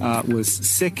mother was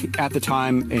sick at the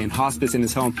time in hospice in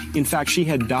his home. In fact, she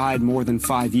had died more than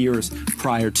 5 years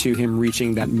prior to him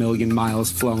reaching that million miles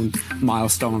flown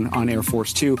milestone on Air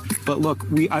Force Two. But look,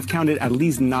 I've counted at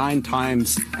least 9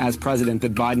 times as president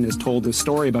that Biden has told this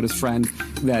story about his friend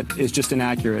that is just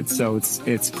inaccurate. So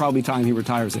it's probably time he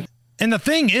retires it. And the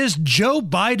thing is, Joe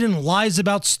Biden lies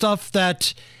about stuff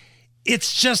that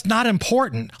it's just not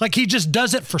important. Like, he just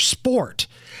does it for sport.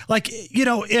 Like,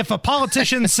 if a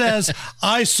politician says,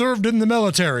 I served in the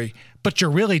military, but you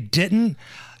really didn't,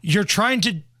 you're trying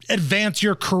to advance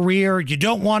your career. You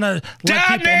don't want to let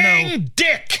people know.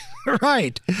 Dick!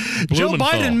 Right. Joe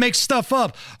Biden makes stuff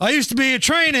up. I used to be a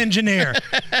train engineer.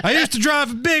 I used to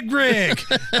drive a big rig.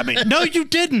 No, you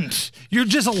didn't. You're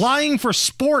just lying for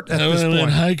sport at this point. I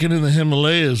went hiking in the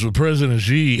Himalayas with President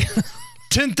Xi.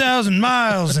 10,000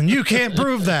 miles, and you can't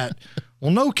prove that.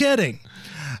 Well, no kidding.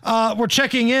 We're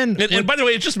checking in. And by the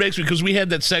way, it just makes me, because we had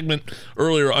that segment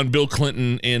earlier on Bill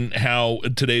Clinton and how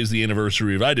today's the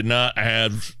anniversary of I did not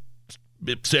have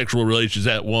sexual relations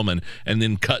with that woman, and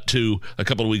then cut to a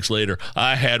couple of weeks later,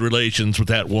 I had relations with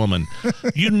that woman.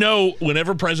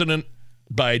 Whenever President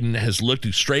Biden has looked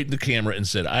straight in the camera and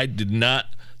said, I did not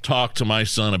talk to my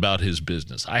son about his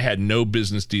business. I had no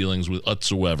business dealings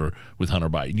whatsoever with Hunter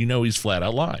Biden. He's flat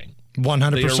out lying.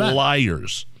 100%. They are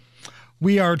liars.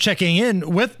 We are checking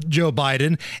in with Joe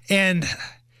Biden, and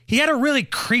he had a really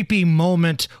creepy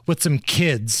moment with some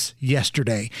kids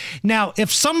yesterday. Now,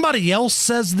 if somebody else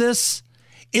says this,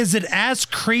 is it as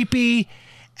creepy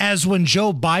as when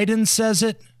Joe Biden says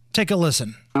it? Take a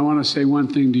listen. I want to say one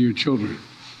thing to your children.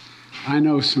 I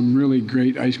know some really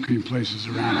great ice cream places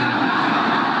around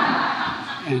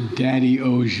here. And Daddy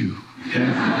owes you. Okay?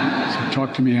 So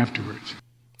talk to me afterwards.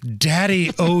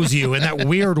 Daddy owes you in that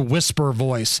weird whisper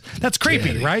voice. That's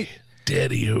creepy, Daddy, right?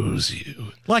 Daddy owes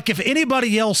you. Like, if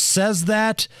anybody else says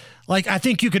that, I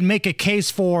think you could make a case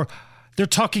for they're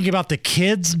talking about the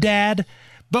kid's dad.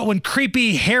 But when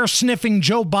creepy hair-sniffing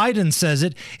Joe Biden says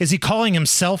it, is he calling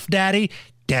himself daddy?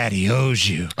 Daddy owes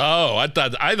you. Oh, I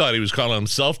thought he was calling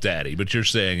himself Daddy, but you're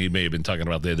saying he may have been talking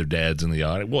about the other dads in the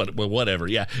audience. Whatever.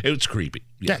 Yeah, it's creepy.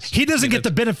 Yes. He doesn't get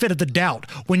the benefit of the doubt.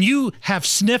 When you have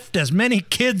sniffed as many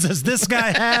kids as this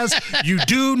guy has, you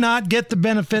do not get the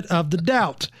benefit of the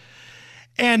doubt.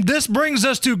 And this brings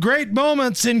us to great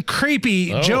moments in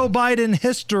creepy Joe Biden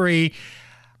history.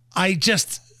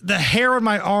 The hair on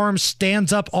my arm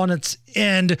stands up on its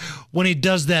end when he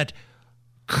does that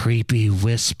creepy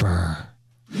whisper.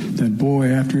 That boy,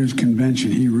 after his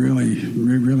convention, he really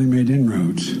made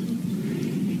inroads.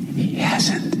 He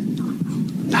hasn't.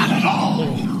 Not at all.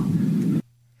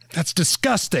 That's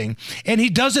disgusting. And he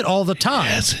does it all the time.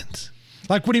 He hasn't.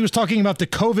 Like when he was talking about the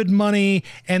COVID money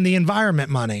and the environment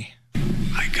money.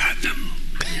 I got them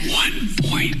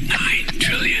 $1.9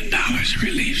 trillion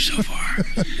relief so far.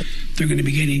 They're going to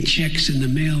be getting checks in the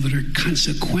mail that are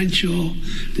consequential.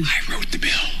 I wrote the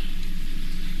bill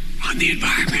on the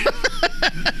environment.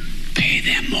 Pay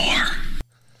them more.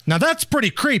 Now that's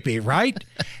pretty creepy, right?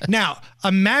 Now,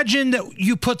 imagine that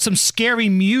you put some scary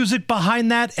music behind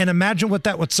that and imagine what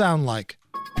that would sound like.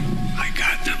 I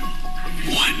got them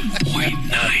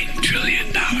 $1.9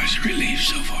 trillion relief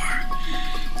so far.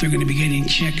 They're going to be getting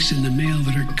checks in the mail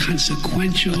that are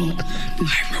consequential.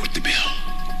 I wrote the bill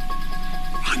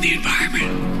on the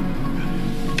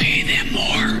environment. Pay them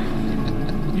more.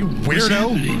 You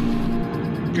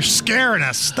weirdo. You're scaring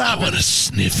us. Stop it. I want to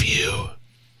sniff you.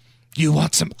 You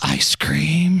want some ice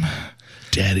cream?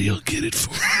 Daddy'll get it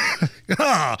for you.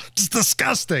 Oh, it's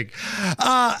disgusting.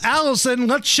 Allison,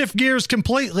 let's shift gears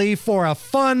completely for a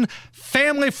fun,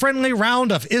 family-friendly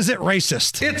round of Is It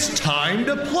Racist? It's time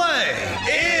to play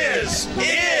Is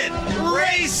It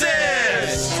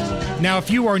Racist? Now, if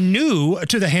you are new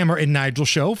to the Hammer and Nigel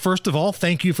show, first of all,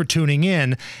 thank you for tuning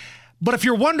in. But if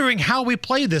you're wondering how we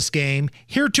play this game,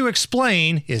 here to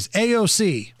explain is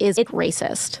AOC. Is it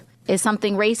racist? Is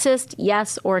something racist,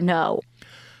 yes or no?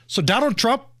 So Donald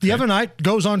Trump, the other night,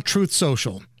 goes on Truth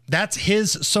Social. That's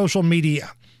his social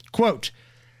media. Quote,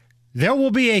 "There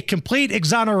will be a complete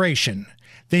exoneration.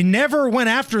 They never went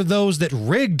after those that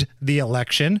rigged the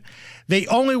election. They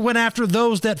only went after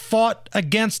those that fought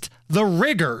against the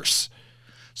riggers."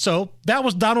 So that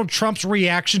was Donald Trump's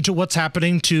reaction to what's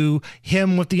happening to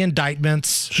him with the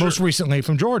indictments, most recently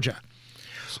from Georgia.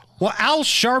 Well, Al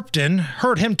Sharpton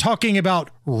heard him talking about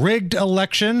rigged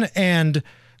election and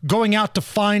going out to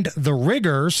find the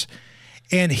riggers,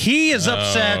 and he is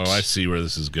upset. Oh, I see where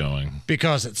this is going.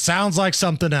 Because it sounds like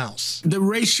something else. The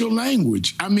racial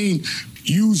language. I mean,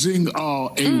 using a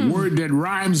word that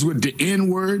rhymes with the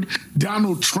N-word.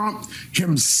 Donald Trump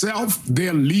himself,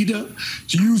 their leader,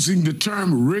 using the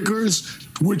term riggers,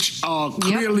 which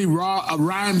clearly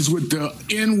rhymes with the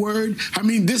N-word. I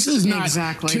mean, this is not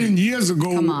 10 years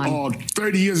ago or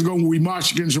 30 years ago when we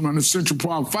marched against him on the Central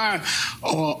Park 5.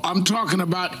 I'm talking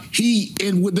about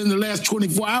within the last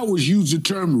 24 hours, used the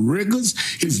term riggers.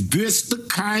 Is this the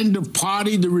kind of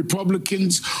party the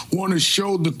Republicans want to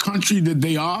show the country that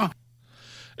they are?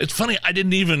 It's funny, I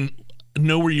didn't even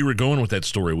know where you were going with that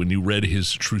story when you read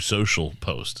his True Social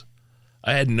post.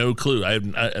 I had no clue. I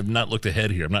have not looked ahead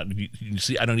here. I'm not. You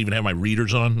see, I don't even have my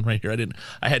readers on right here.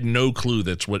 I had no clue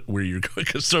that's where you're going.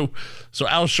 So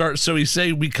Al Sharpton. So he's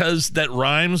saying because that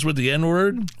rhymes with the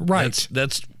N-word, right?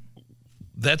 That's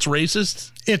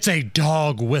racist. It's a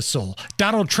dog whistle.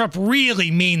 Donald Trump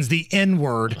really means the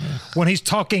N-word when he's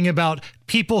talking about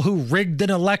people who rigged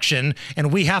an election,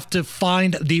 and we have to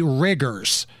find the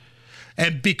riggers.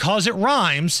 And because it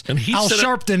rhymes, and Al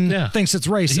Sharpton thinks it's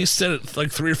racist. He said it like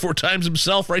 3 or 4 times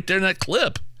himself right there in that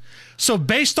clip. So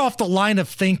based off the line of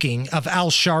thinking of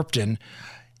Al Sharpton,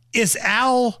 is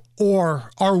Al or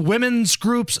are women's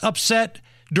groups upset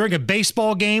during a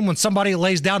baseball game when somebody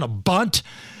lays down a bunt?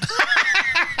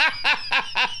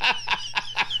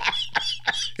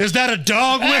 Is that a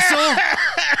dog whistle?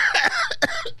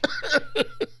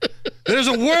 There's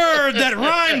a word that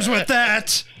rhymes with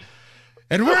that.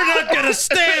 And we're not going to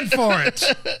stand for it.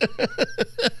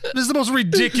 This is the most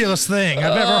ridiculous thing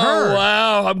I've ever heard.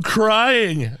 Wow, I'm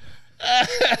crying.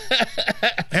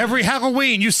 Every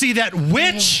Halloween, you see that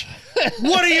witch?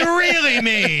 What do you really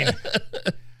mean?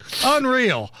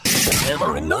 Unreal.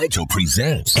 Hammer and Nigel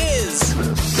presents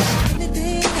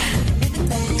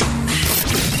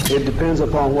It depends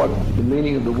upon what the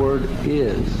meaning of the word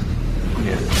is.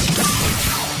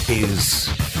 Is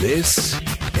this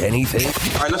anything?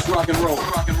 All right, let's rock and roll.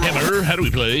 Hammer, how do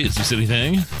we play? Is this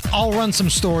anything? I'll run some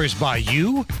stories by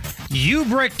you. You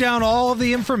break down all of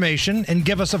the information and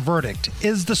give us a verdict.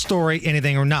 Is the story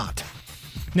anything or not?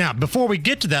 Now, before we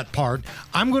get to that part,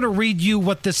 I'm going to read you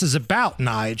what this is about,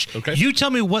 Nige. Okay. You tell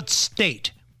me what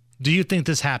state do you think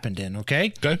this happened in,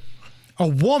 okay? Okay. A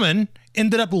woman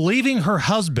ended up leaving her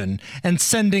husband and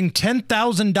sending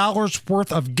 $10,000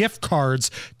 worth of gift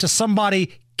cards to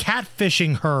somebody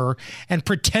catfishing her and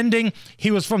pretending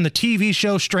he was from the TV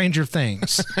show Stranger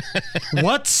Things.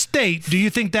 What state do you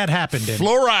think that happened in?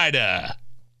 Florida.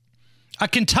 A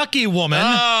Kentucky woman.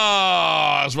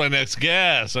 Oh, that's my next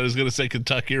guess. I was going to say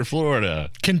Kentucky or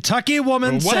Florida. Kentucky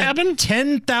woman What sent happened?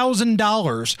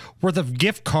 $10,000 worth of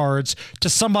gift cards to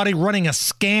somebody running a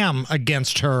scam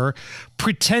against her,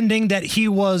 pretending that he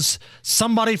was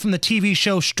somebody from the TV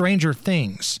show Stranger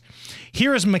Things.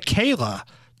 Here is Michaela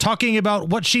talking about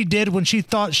what she did when she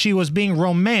thought she was being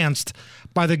romanced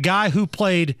by the guy who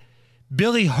played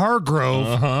Billy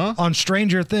Hargrove on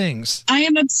Stranger Things. I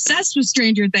am obsessed with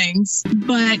Stranger Things,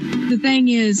 but the thing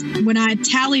is, when I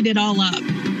tallied it all up,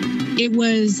 it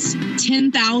was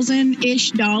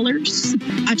 $10,000-ish.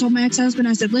 I told my ex-husband,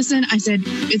 I said, listen, I said,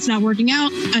 it's not working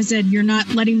out. I said, you're not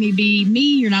letting me be me.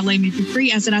 You're not letting me be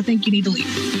free. I said, I think you need to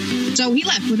leave. So he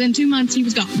left. Within 2 months, he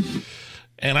was gone.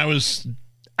 And I was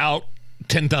out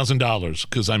 $10,000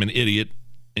 because I'm an idiot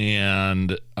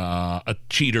and a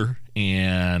cheater,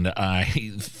 and I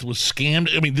was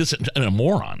scammed. I mean, this is a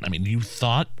moron. I mean, you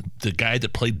thought the guy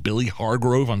that played Billy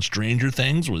Hargrove on Stranger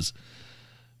Things was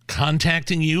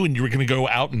contacting you and you were going to go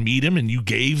out and meet him, and you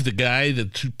gave the guy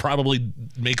that probably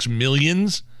makes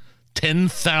millions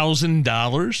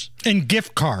 $10,000 in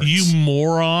gift cards. You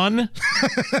moron.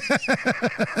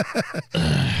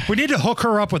 We need to hook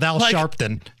her up with Al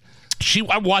Sharpton.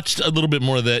 I watched a little bit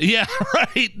more of that. Yeah,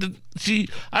 right.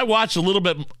 I watched a little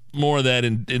bit more of that,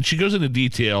 and she goes into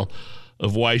detail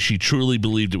of why she truly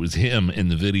believed it was him in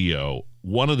the video.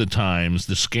 One of the times,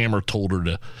 the scammer told her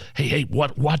to, hey,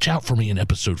 watch out for me in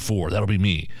episode 4. That'll be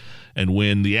me. And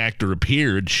when the actor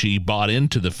appeared, she bought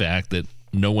into the fact that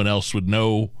no one else would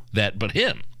know that but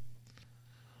him.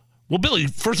 Well,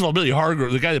 first of all, Billy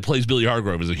Hargrove, the guy that plays Billy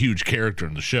Hargrove, is a huge character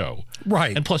in the show.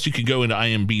 Right. And plus, you can go into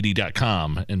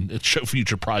IMBD.com and show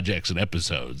future projects and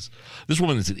episodes. This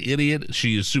woman is an idiot.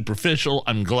 She is superficial.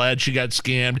 I'm glad she got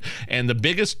scammed. And the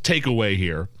biggest takeaway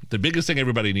here, the biggest thing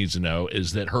everybody needs to know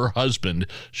is that her husband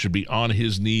should be on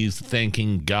his knees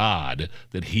thanking God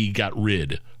that he got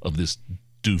rid of this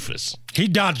doofus. He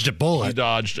dodged a bullet. He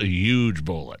dodged a huge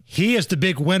bullet. He is the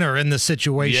big winner in this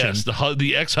situation. Yes,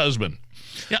 the ex-husband.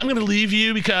 Yeah, I'm going to leave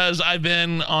you because I've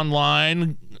been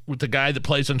online with the guy that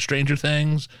plays on Stranger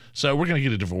Things, so we're going to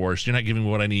get a divorce. You're not giving me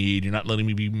what I need. You're not letting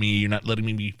me be me. You're not letting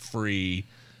me be free.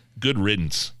 Good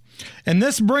riddance. And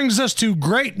this brings us to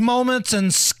great moments in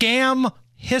scam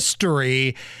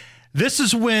history. This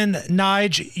is when,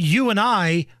 Nigel, you and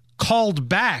I called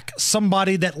back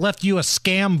somebody that left you a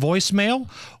scam voicemail.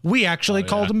 We actually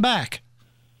called him back.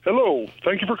 Hello.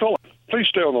 Thank you for calling. Please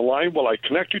stay on the line while I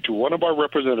connect you to one of our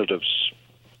representatives.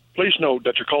 Please note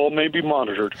that your call may be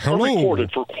monitored or recorded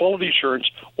for quality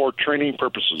assurance or training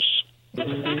purposes.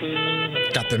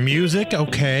 Got the music,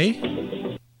 okay.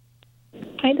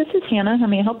 Hi, this is Hannah. How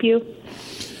may I help you?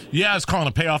 Yeah, I was calling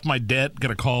to pay off my debt.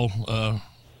 Got a call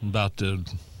about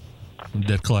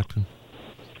debt collecting.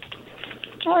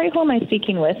 All right, who am I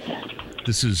speaking with?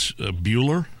 This is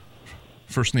Bueller.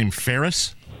 First name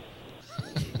Ferris.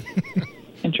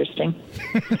 Interesting.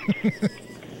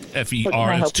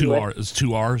 F-E-R, it's two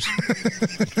R's.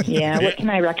 Yeah, what can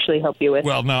I actually help you with?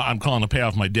 Well, no, I'm calling to pay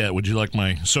off my debt. Would you like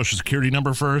my Social Security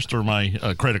number first or my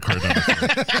credit card number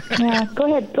first? Yeah, go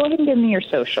ahead and give me your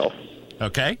social.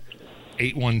 Okay.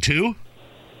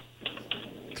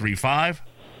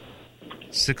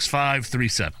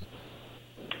 812-35-6537.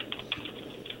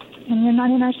 And you're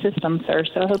not in our system, sir,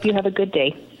 so I hope you have a good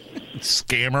day.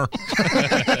 Scammer.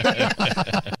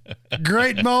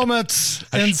 Great moments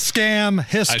in scam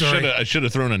history. I should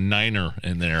have thrown a 9er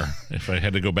in there if I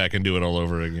had to go back and do it all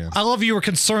over again. I love you were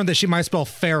concerned that she might spell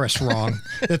Ferris wrong.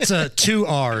 It's 2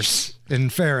 R's in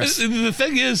Ferris. The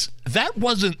thing is, that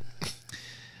wasn't,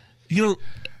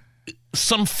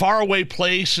 some faraway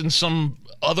place in some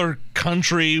other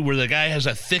country where the guy has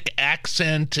a thick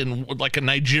accent and like a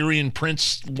Nigerian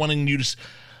prince wanting you to...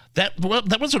 That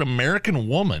was an American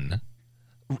woman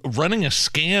running a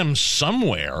scam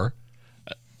somewhere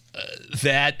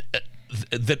that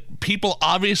people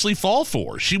obviously fall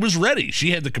for. She was ready.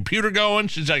 She had the computer going.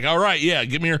 She's like, all right, yeah,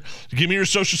 give me your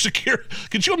Social Security.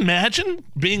 Could you imagine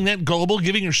being that gullible,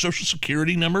 giving your Social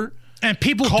Security number? And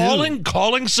people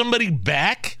calling somebody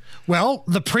back? Well,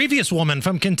 the previous woman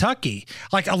from Kentucky,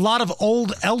 like a lot of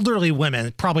old elderly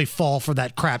women probably fall for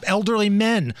that crap. Elderly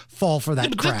men fall for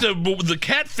that crap. The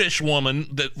catfish woman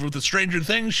that with the Stranger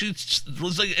Things, she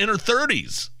was like in her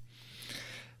 30s.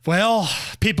 Well,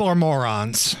 people are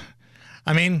morons.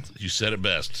 I mean, you said it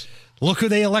best. Look who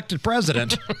they elected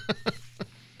president.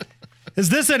 Is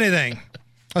this anything?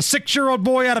 A 6-year-old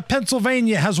boy out of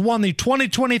Pennsylvania has won the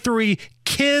 2023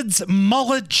 Kids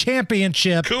Mullet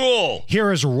Championship. Cool.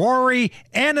 Here is Rory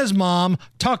and his mom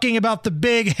talking about the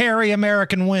big, hairy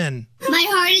American win. My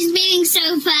heart is beating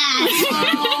so fast.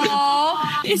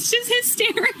 Aww. It's just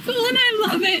hysterical, and I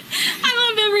love it. I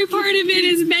love every part of it.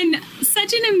 It's been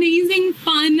such an amazing,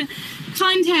 fun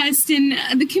contest, and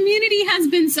the community has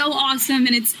been so awesome,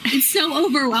 and it's so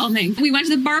overwhelming. We went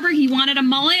to the barber. He wanted a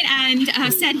mullet and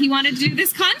said he wanted to do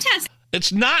this contest.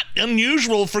 It's not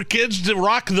unusual for kids to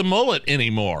rock the mullet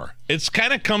anymore. It's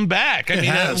kind of come back. I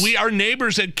mean, our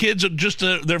neighbors had kids just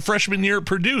their freshman year at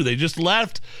Purdue. They just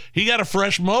left. He got a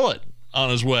fresh mullet on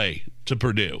his way to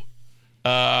Purdue.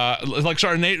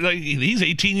 He's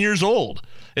 18 years old.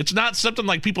 It's not something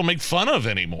like people make fun of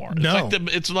anymore. No.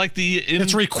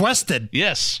 It's requested.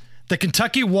 Yes. The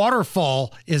Kentucky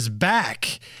waterfall is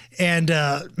back. And,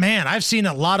 man, I've seen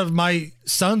a lot of my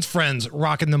son's friends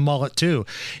rocking the mullet, too.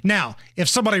 Now, if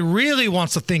somebody really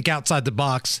wants to think outside the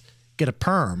box, get a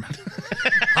perm.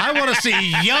 I want to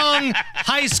see young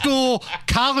high school,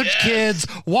 college kids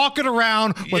walking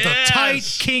around with a tight,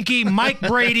 kinky Mike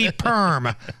Brady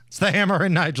perm. It's the Hammer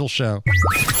and Nigel Show.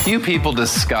 You people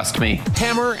disgust me.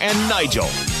 Hammer and Nigel.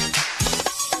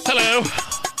 Hello.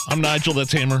 I'm Nigel.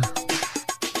 That's Hammer.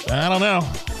 I don't know.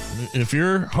 If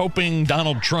you're hoping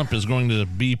Donald Trump is going to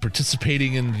be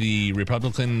participating in the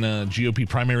Republican GOP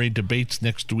primary debates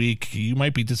next week, you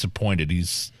might be disappointed.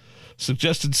 He's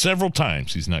suggested several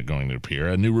times he's not going to appear.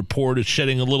 A new report is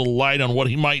shedding a little light on what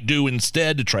he might do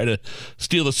instead to try to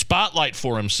steal the spotlight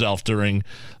for himself during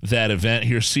that event.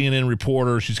 Here's CNN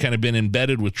reporter. She's kind of been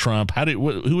embedded with Trump.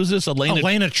 Who is this?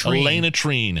 Elena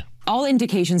Treen. All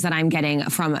indications that I'm getting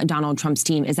from Donald Trump's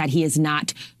team is that he is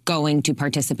not going to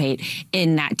participate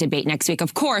in that debate next week.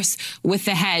 Of course, with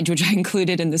the hedge, which I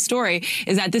included in the story,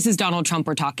 is that this is Donald Trump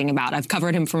we're talking about. I've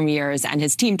covered him for years, and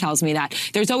his team tells me that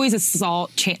there's always a small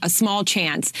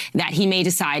chance that he may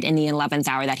decide in the 11th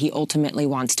hour that he ultimately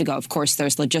wants to go. Of course,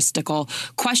 there's logistical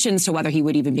questions to whether he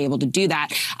would even be able to do that,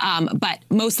 but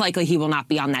most likely he will not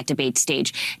be on that debate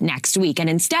stage next week. And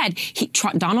instead,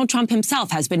 Donald Trump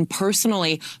himself has been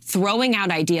personally throwing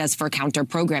out ideas for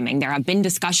counter-programming. There have been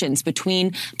discussions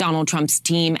between Donald Trump's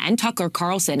team and Tucker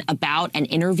Carlson about an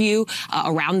interview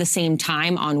around the same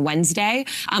time on Wednesday.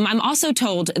 I'm also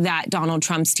told that Donald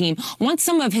Trump's team wants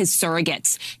some of his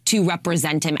surrogates to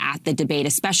represent him at the debate,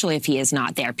 especially if he is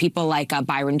not there. People like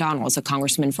Byron Donalds, a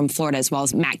congressman from Florida, as well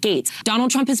as Matt Gaetz.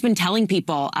 Donald Trump has been telling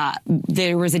people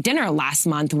there was a dinner last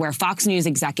month where Fox News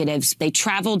executives, they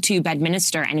traveled to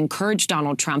Bedminster and encouraged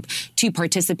Donald Trump to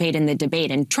participate in the debate.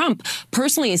 And Trump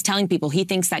personally is telling people he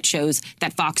thinks that shows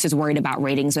that Fox is worried about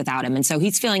ratings without him. And so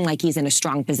he's feeling like he's in a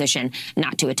strong position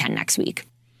not to attend next week.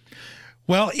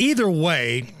 Well, either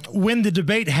way, when the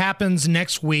debate happens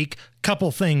next week,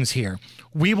 couple things here.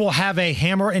 We will have a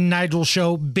Hammer and Nigel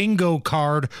Show bingo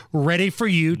card ready for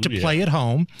you to play at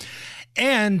home.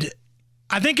 And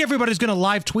I think everybody's going to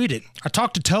live tweet it. I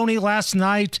talked to Tony last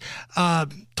night,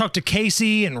 talked to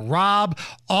Casey and Rob.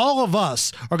 All of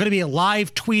us are going to be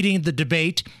live tweeting the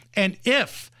debate. And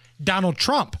if Donald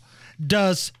Trump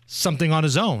does something on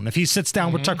his own, if he sits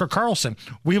down with Tucker Carlson,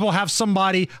 we will have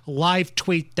somebody live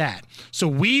tweet that. So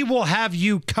we will have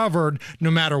you covered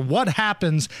no matter what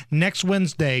happens next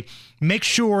Wednesday. Make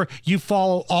sure you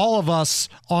follow all of us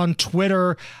on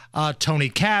Twitter, Tony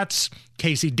Katz,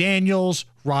 Casey Daniels,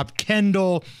 Rob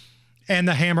Kendall, and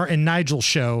the Hammer and Nigel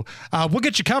Show. We'll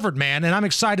get you covered, man, and I'm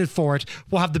excited for it.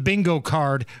 We'll have the bingo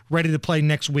card ready to play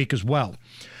next week as well.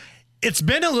 It's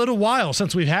been a little while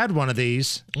since we've had one of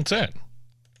these. What's that?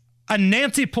 A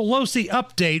Nancy Pelosi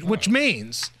update, which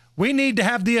means we need to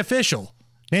have the official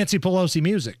Nancy Pelosi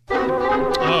music.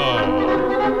 Oh.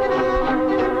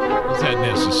 Is that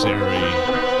necessary?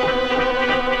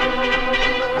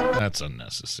 That's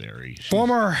unnecessary.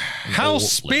 Former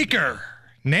House Speaker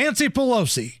Nancy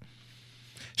Pelosi.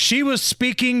 She was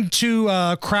speaking to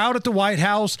a crowd at the White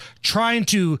House, trying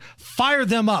to fire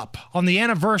them up on the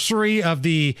anniversary of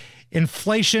the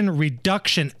Inflation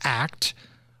Reduction Act,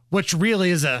 which really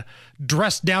is a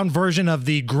dressed-down version of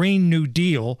the Green New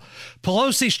Deal.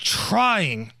 Pelosi's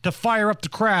trying to fire up the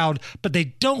crowd, but they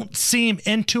don't seem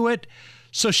into it,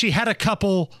 so she had a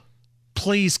couple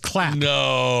please clap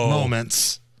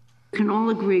moments. We can all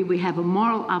agree we have a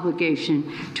moral obligation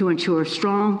to ensure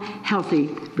strong, healthy,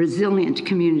 resilient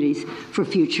communities for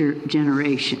future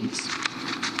generations.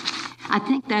 I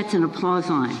think that's an applause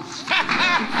line.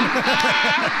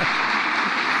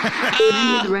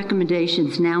 Many of the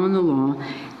recommendations now in the law,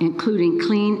 including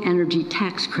clean energy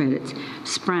tax credits,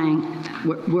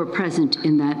 were present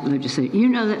in that legislation. You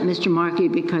know that, Mr. Markey,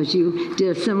 because you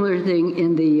did a similar thing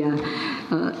in the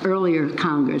earlier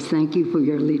Congress. Thank you for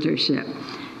your leadership.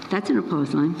 That's an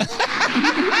applause line.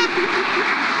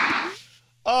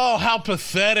 Oh, how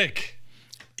pathetic.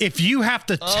 If you have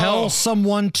to tell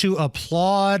someone to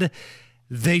applaud,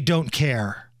 they don't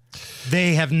care.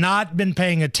 They have not been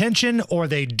paying attention or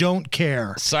they don't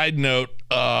care. Side note,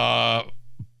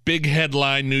 big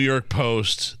headline, New York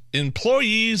Post.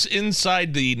 Employees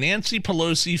inside the Nancy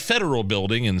Pelosi Federal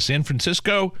Building in San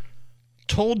Francisco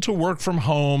told to work from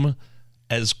home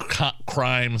as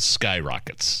crime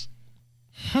skyrockets.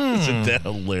 Isn't that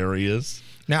hilarious?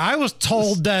 Now, I was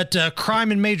told that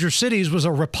crime in major cities was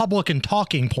a Republican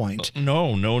talking point.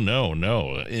 No.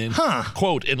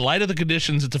 Quote, in light of the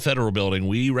conditions at the federal building,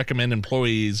 we recommend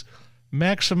employees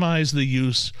maximize the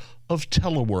use of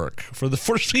telework for the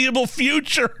foreseeable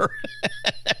future.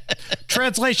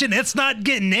 Translation, it's not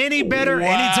getting any better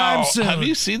anytime soon. Have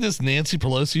you seen this Nancy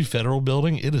Pelosi federal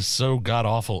building? It is so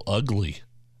god-awful ugly.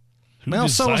 Well,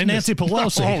 so is Nancy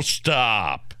Pelosi. Oh,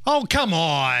 stop. Oh, come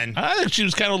on. I think she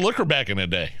was kind of a looker back in the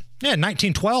day. Yeah,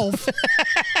 1912.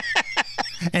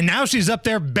 And now she's up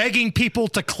there begging people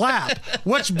to clap,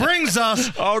 which brings us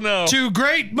to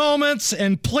great moments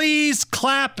and please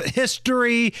clap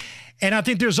history. And I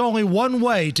think there's only one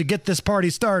way to get this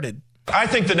party started. I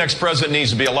think the next president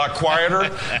needs to be a lot quieter,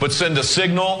 but send a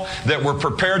signal that we're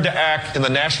prepared to act in the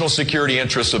national security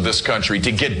interests of this country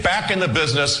to get back in the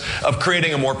business of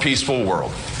creating a more peaceful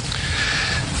world.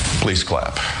 Please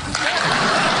clap.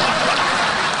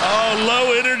 Oh,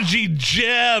 low energy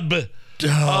Jeb.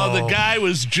 Oh, the guy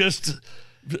was just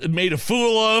made a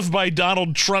fool of by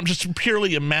Donald Trump, just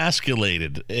purely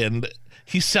emasculated. And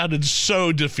he sounded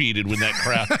so defeated when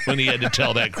he had to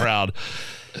tell that crowd,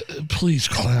 please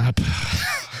clap.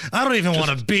 I don't even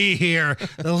want to be here.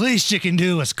 The least you can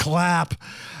do is clap.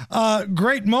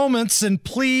 Great moments and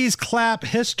please clap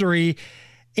history.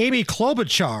 Amy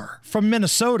Klobuchar from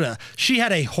Minnesota. She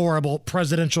had a horrible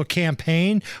presidential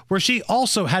campaign where she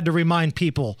also had to remind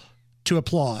people to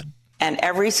applaud. And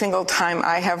every single time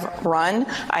I have run,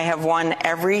 I have won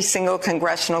every single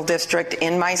congressional district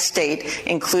in my state,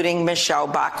 including Michelle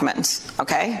Bachmann's,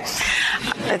 okay?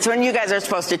 It's when you guys are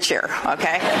supposed to cheer,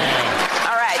 okay?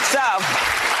 All right, so.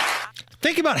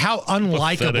 Think about how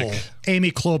unlikable Amy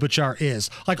Klobuchar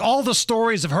is. Like all the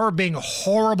stories of her being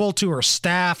horrible to her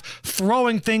staff,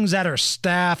 throwing things at her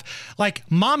staff. Like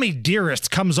Mommy Dearest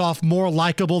comes off more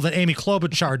likable than Amy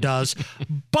Klobuchar does,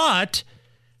 but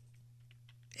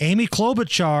Amy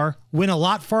Klobuchar went a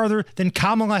lot farther than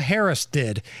Kamala Harris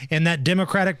did in that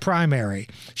Democratic primary.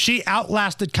 She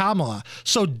outlasted Kamala.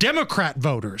 So Democrat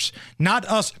voters, not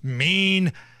us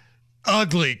mean,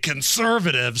 ugly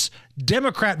conservatives,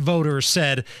 Democrat voters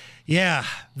said, yeah,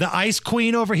 the ice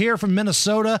queen over here from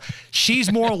Minnesota,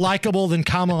 she's more likable than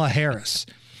Kamala Harris.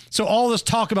 So all this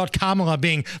talk about Kamala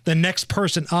being the next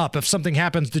person up if something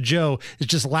happens to Joe is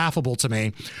just laughable to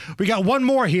me. We got one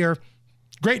more here.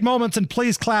 Great moments and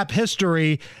please clap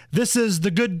history. This is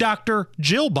the good Dr.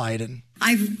 Jill Biden.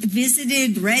 I've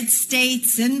visited red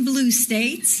states and blue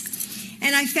states,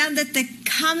 and I found that the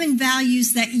common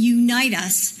values that unite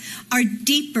us are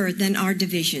deeper than our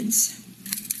divisions.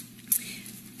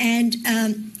 And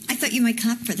I thought you might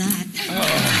clap for that.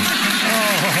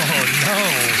 Oh,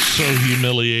 no. So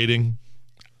humiliating.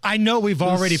 I know we've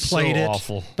already played it,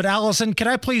 awful. But Allison, can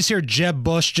I please hear Jeb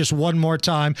Bush just one more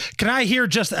time? Can I hear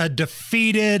just a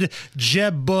defeated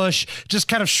Jeb Bush just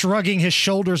kind of shrugging his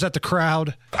shoulders at the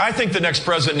crowd? I think the next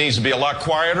president needs to be a lot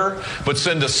quieter, but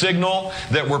send a signal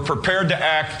that we're prepared to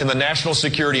act in the national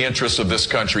security interests of this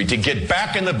country to get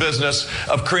back in the business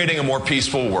of creating a more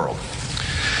peaceful world.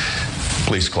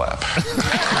 Please clap. It's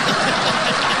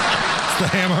the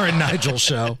Hammer and Nigel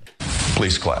show.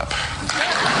 Please clap.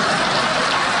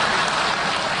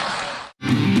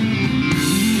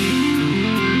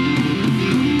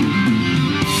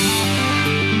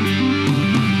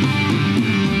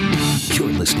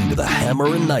 Listening to the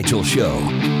Hammer and Nigel show.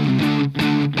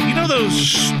 You know those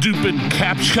stupid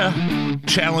CAPTCHA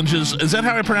challenges? Is that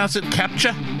how I pronounce it?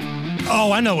 CAPTCHA?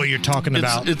 Oh, I know what you're talking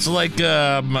about. It's like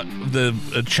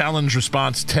the challenge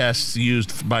response tests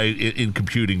used in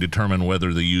computing determine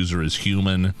whether the user is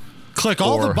human. Click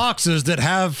all the boxes that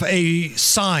have a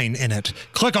sign in it.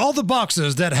 Click all the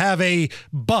boxes that have a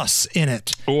bus in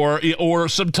it. Or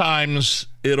sometimes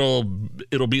it'll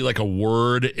be like a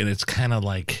word and it's kind of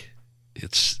like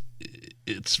it's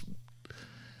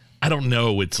I don't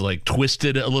know. It's like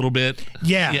twisted a little bit.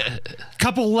 Yeah.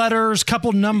 Couple letters,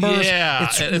 couple numbers. Yeah.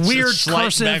 It's weird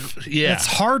cursive. Yeah. It's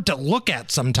hard to look at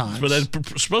sometimes. But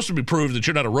it's supposed to be proved that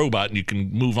you're not a robot and you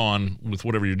can move on with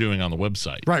whatever you're doing on the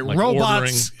website. Right. Like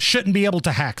Robots shouldn't be able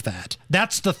to hack that.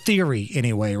 That's the theory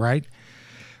anyway, right?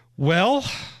 Well,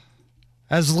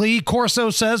 as Lee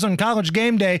Corso says on College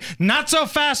Game Day, not so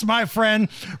fast, my friend.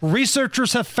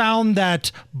 Researchers have found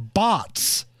that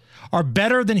bots are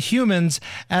better than humans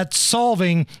at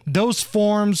solving those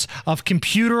forms of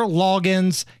computer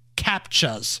logins,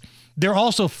 CAPTCHAs. They're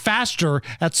also faster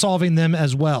at solving them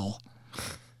as well.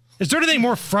 Is there anything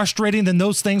more frustrating than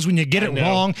those things when you get it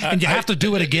wrong and you have to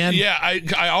do it again? Yeah,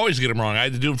 I always get them wrong. I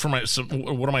had to do it for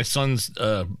one of my son's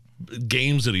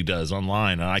games that he does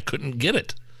online, and I couldn't get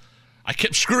it. I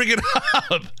kept screwing it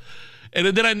up. And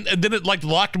then it like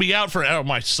locked me out for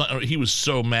my son. He was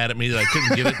so mad at me that I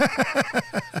couldn't get it.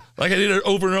 Like I did it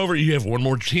over and over. You have one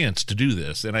more chance to do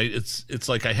this, and it's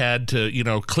like I had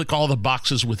to click all the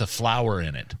boxes with a flower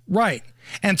in it. Right,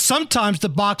 and sometimes the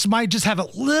box might just have a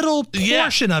little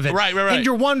portion of it. Right. And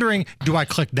you're wondering, do I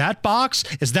click that box?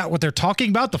 Is that what they're talking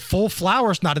about? The full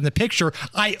flower's not in the picture.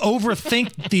 I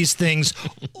overthink these things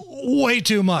way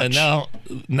too much. And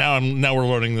now we're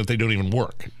learning that they don't even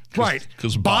work. Right.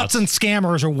 Because bots and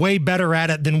scammers are way better at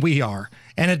it than we are,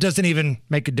 and it doesn't even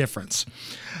make a difference.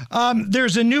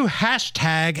 There's a new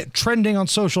hashtag trending on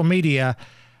social media,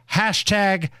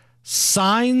 hashtag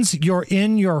signs you're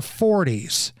in your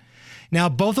 40s. Now,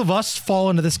 both of us fall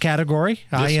into this category.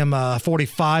 Yes. I am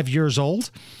 45 years old.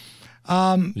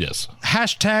 Yes.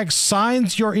 Hashtag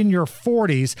signs you're in your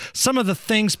 40s. Some of the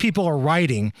things people are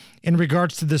writing in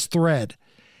regards to this thread.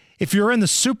 If you're in the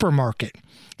supermarket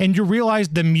and you realize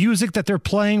the music that they're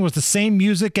playing was the same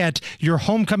music at your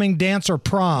homecoming dance or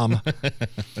prom.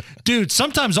 Dude,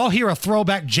 sometimes I'll hear a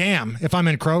throwback jam if I'm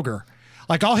in Kroger.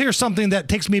 Like I'll hear something that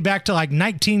takes me back to like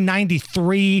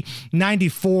 1993,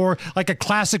 94, like a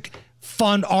classic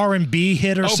fun R&B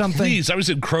hit or something. Please. I was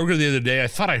in Kroger the other day. I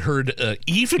thought I heard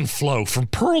Even Flow from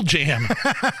Pearl Jam.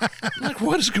 Like,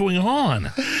 what is going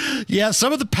on? Yeah,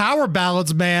 some of the power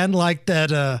ballads, man, like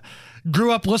that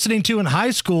grew up listening to in high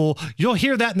school, you'll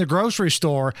hear that in the grocery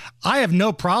store. I have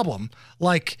no problem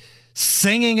like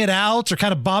singing it out or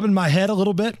kind of bobbing my head a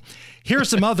little bit. Here's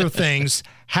some other things.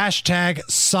 Hashtag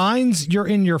signs you're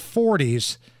in your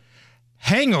 40s.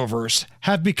 Hangovers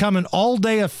have become an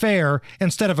all-day affair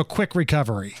instead of a quick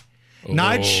recovery.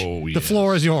 Nige, the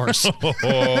floor is yours.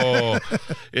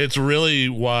 It's really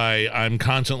why I'm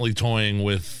constantly toying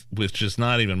with just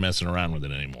not even messing around with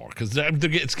it anymore because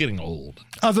it's getting old.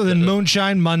 Other than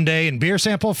Moonshine Monday and Beer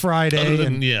Sample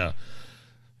Friday.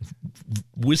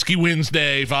 Whiskey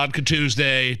Wednesday, Vodka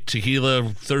Tuesday, Tequila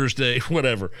Thursday,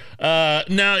 whatever. The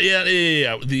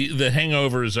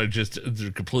hangovers are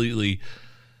they're completely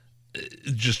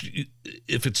just,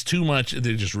 if it's too much,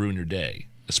 they just ruin your day.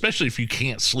 Especially if you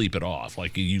can't sleep it off,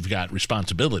 like you've got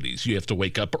responsibilities. You have to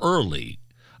wake up early.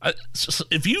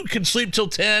 If you can sleep till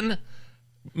 10,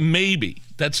 maybe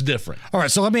that's different. All right,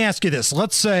 so let me ask you this.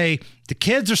 Let's say the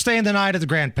kids are staying the night at the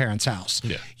grandparents' house.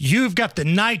 Yeah. You've got the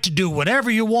night to do whatever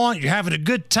you want. You're having a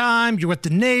good time. You're with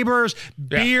the neighbors.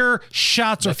 Beer,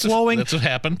 shots are flowing. That's what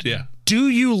happened, yeah. Do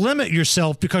you limit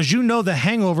yourself because you know the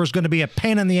hangover is going to be a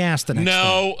pain in the ass the next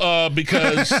day? No,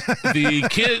 because the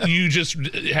kid, you just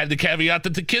had the caveat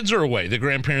that the kids are away. The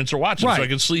grandparents are watching, so I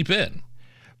can sleep in.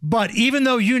 But even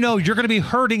though you know you're going to be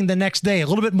hurting the next day a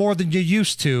little bit more than you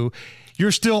used to,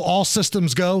 you're still all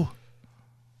systems go?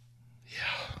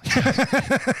 Yeah.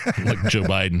 Like Joe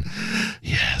Biden.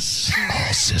 Yes,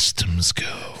 all systems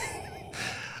go.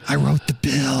 I wrote the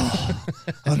bill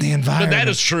on the environment. But that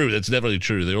is true. That's definitely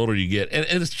true. The older you get. And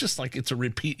it's just like it's a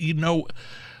repeat.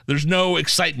 There's no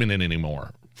excitement in it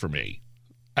anymore for me.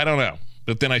 I don't know.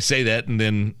 But then I say that, and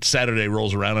then Saturday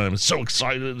rolls around, and I'm so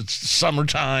excited. It's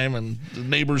summertime, and the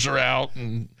neighbors are out.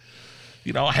 And,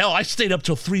 hell, I stayed up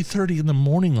till 3:30 in the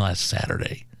morning last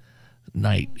Saturday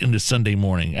night into Sunday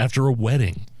morning after a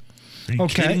wedding. Are you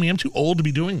kidding me? I'm too old to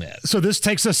be doing that. So this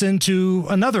takes us into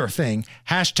another thing.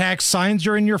 Hashtag signs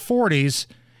you're in your 40s.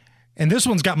 And this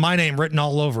one's got my name written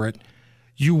all over it.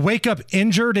 You wake up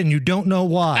injured and you don't know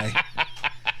why.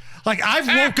 Like, I've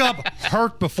woke up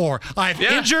hurt before. I've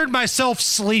injured myself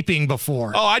sleeping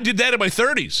before. Oh, I did that in my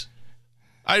 30s.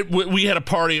 We had a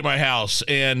party at my house,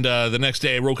 and the next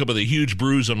day I woke up with a huge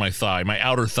bruise on my thigh, my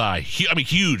outer thigh.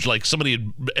 Huge, like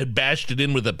somebody had bashed it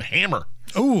in with a hammer.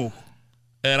 Ooh.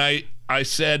 And I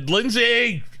said,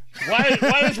 Lindsay, Why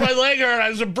does my leg hurt? I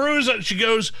was a bruise. She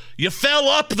goes, you fell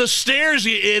up the stairs,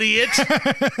 you idiot.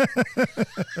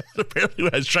 Apparently,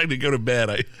 when I was trying to go to bed,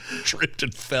 I tripped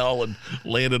and fell and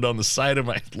landed on the side of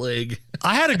my leg.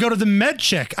 I had to go to the med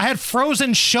check. I had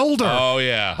frozen shoulder. Oh,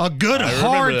 yeah. A good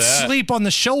hard sleep on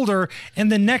the shoulder.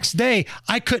 And the next day,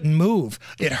 I couldn't move.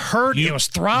 It hurt. It was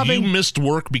throbbing. You missed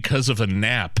work because of a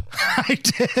nap. I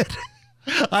did.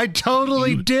 I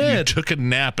totally did. You took a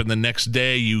nap, and the next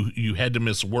day you had to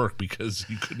miss work because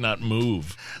you could not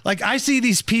move. Like, I see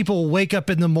these people wake up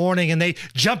in the morning and they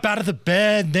jump out of the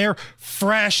bed, and they're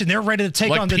fresh and they're ready to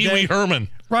take on the day. Like Pee Wee Herman.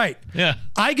 Right. Yeah.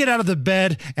 I get out of the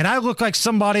bed and I look like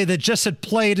somebody that just had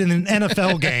played in an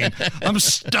NFL game. I'm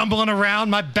stumbling around.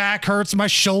 My back hurts. My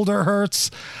shoulder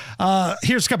hurts.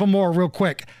 Here's a couple more real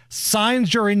quick.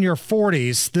 Signs you're in your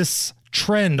 40s. This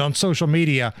trend on social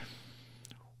media.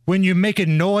 When you make a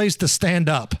noise to stand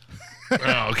up.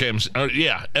 Oh, okay.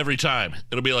 Yeah, every time.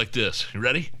 It'll be like this. You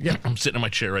ready? Yeah. I'm sitting in my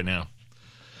chair right now.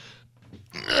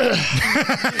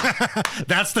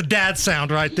 That's the dad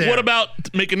sound right there. What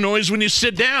about making noise when you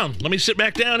sit down? Let me sit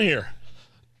back down here.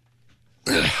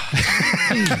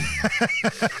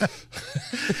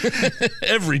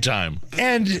 Every time.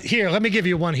 And here, let me give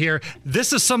you one here.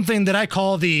 This is something that I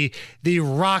call the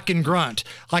rock and grunt.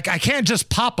 Like, I can't just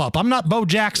pop up. I'm not Bo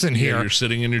Jackson here. Yeah, you're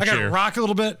sitting in your chair. I gotta rock a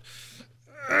little bit.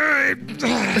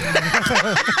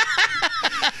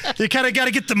 You kind of got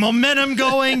to get the momentum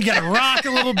going. You got to rock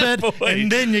a little bit,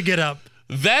 and then you get up.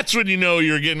 That's when you know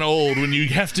you're getting old, when you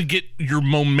have to get your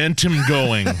momentum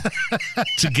going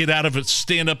to get out of it,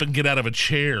 stand up and get out of a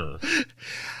chair.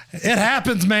 It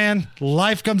happens, man.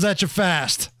 Life comes at you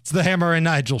fast. It's the Hammer and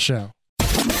Nigel Show.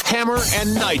 Hammer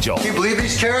and Nigel. Can you believe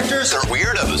these characters are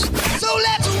weirdos? So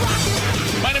let's rock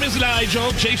it. My name is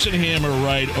Nigel. Jason Hammer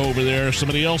right over there.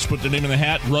 Somebody else put their name in the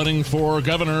hat, running for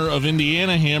governor of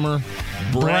Indiana. Hammer.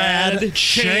 Brad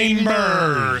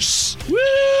Chambers.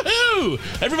 Woo-hoo!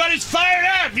 Everybody's fired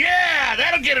up. Yeah,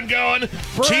 that'll get him going.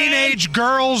 Teenage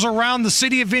girls around the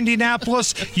city of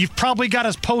Indianapolis. You've probably got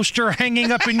his poster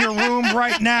hanging up in your room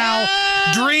right now.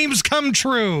 Dreams come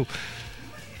true.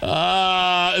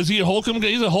 Is he a Holcomb guy?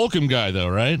 He's a Holcomb guy, though,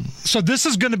 right? So this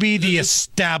is going to be the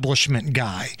establishment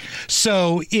guy.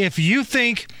 So if you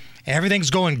think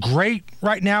everything's going great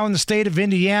right now in the state of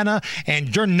Indiana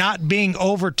and you're not being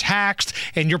overtaxed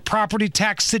and your property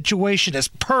tax situation is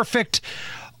perfect,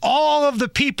 all of the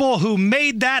people who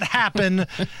made that happen,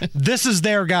 this is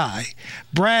their guy,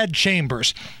 Brad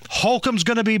Chambers. Holcomb's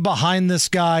going to be behind this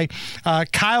guy.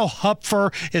 Kyle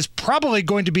Hupfer is probably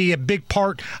going to be a big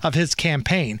part of his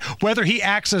campaign. Whether he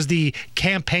acts as the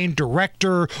campaign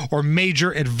director or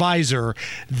major advisor,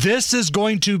 this is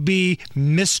going to be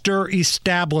Mr.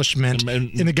 Establishment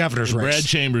in the governor's race. Brad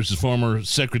Chambers is former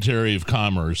Secretary of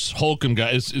Commerce. Holcomb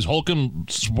guy. Is Holcomb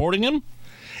supporting him?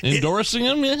 Endorsing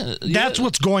him? Yeah. That's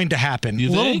what's going to happen.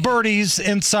 Little birdies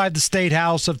inside the State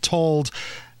House have told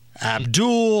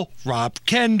Abdul, Rob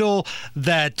Kendall,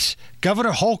 that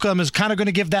Governor Holcomb is kind of going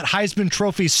to give that Heisman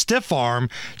Trophy stiff arm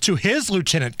to his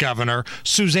lieutenant governor,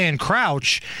 Suzanne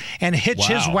Crouch, and hitch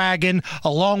his wagon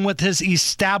along with his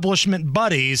establishment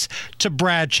buddies to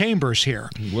Brad Chambers here.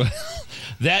 Well,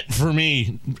 that, for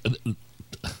me,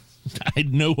 I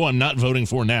know who I'm not voting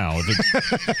for now.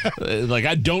 Like,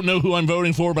 I don't know who I'm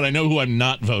voting for, but I know who I'm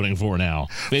not voting for now.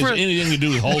 If it has anything to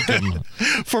do with Holcomb.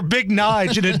 For Big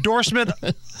Nige, an endorsement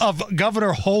of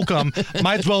Governor Holcomb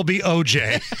might as well be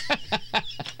OJ.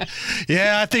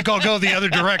 Yeah, I think I'll go the other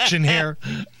direction here.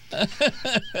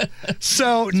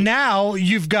 So now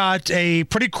you've got a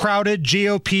pretty crowded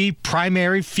GOP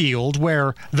primary field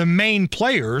where the main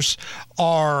players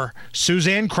are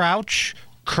Suzanne Crouch,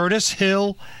 Curtis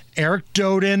Hill, Eric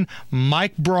Doden,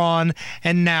 Mike Braun,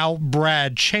 and now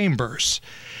Brad Chambers.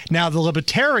 Now, the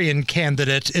Libertarian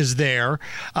candidate is there.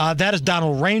 That is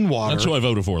Donald Rainwater. That's who I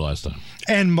voted for last time.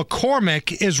 And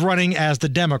McCormick is running as the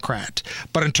Democrat.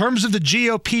 But in terms of the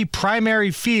GOP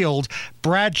primary field,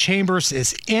 Brad Chambers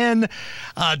is in.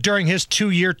 During his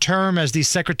 2-year term as the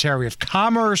Secretary of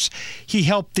Commerce, he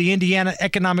helped the Indiana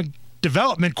Economic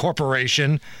Development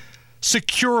Corporation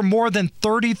secure more than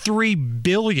 $33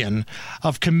 billion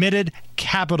of committed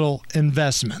capital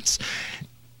investments.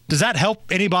 Does that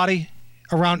help anybody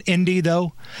around Indy,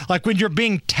 though? Like, when you're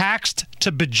being taxed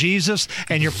to bejesus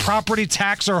and your property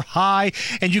tax are high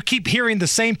and you keep hearing the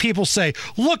same people say,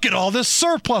 look at all this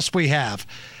surplus we have.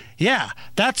 Yeah,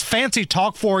 that's fancy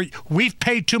talk for we've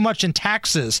paid too much in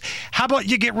taxes. How about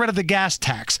you get rid of the gas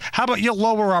tax? How about you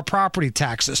lower our property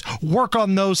taxes? Work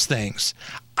on those things.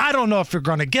 I don't know if you're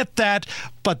going to get that,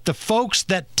 but the folks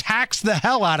that tax the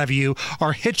hell out of you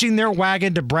are hitching their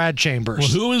wagon to Brad Chambers. Well,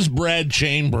 who is Brad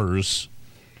Chambers?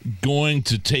 going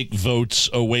to take votes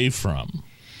away from?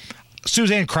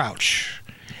 Suzanne Crouch.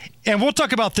 And we'll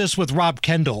talk about this with Rob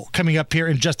Kendall coming up here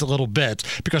in just a little bit,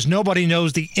 because nobody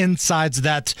knows the insides of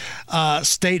that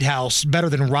state house better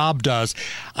than Rob does.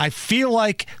 I feel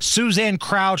like Suzanne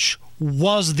Crouch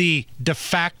was the de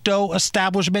facto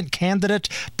establishment candidate,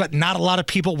 but not a lot of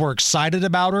people were excited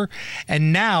about her.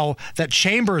 And now that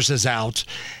Chambers is out,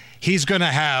 he's going to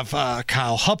have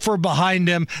Kyle Hupfer behind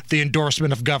him, the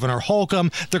endorsement of Governor Holcomb.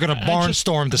 They're going to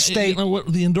barnstorm the state. You know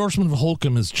what? The endorsement of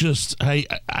Holcomb is just...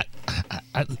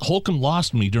 Holcomb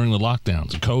lost me during the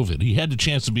lockdowns of COVID. He had the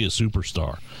chance to be a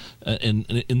superstar. And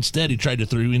instead, he tried to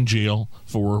throw you in jail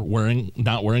for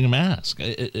not wearing a mask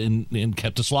and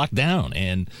kept us locked down.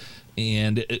 And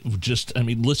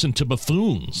listen to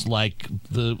buffoons like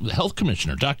the health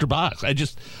commissioner, Dr. Box.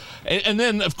 And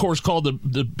then, of course, called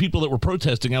the people that were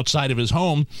protesting outside of his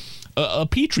home a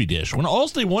petri dish, when all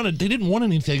they didn't want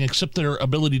anything except their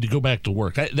ability to go back to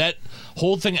work. That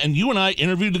whole thing, and you and I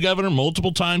interviewed the governor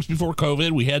multiple times before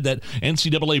COVID. We had that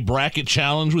NCAA bracket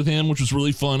challenge with him, which was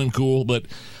really fun and cool, but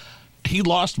he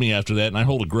lost me after that, and I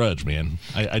hold a grudge, man.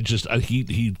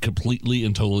 He completely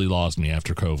and totally lost me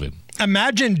after COVID.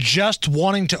 Imagine just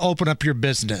wanting to open up your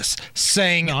business,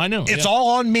 saying, no, I know, it's all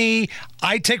on me,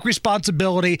 I take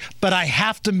responsibility, but I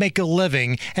have to make a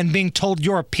living, and being told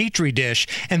you're a petri dish.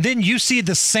 And then you see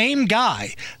the same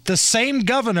guy, the same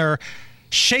governor,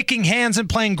 shaking hands and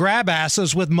playing grab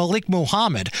asses with Malik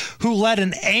Muhammad, who led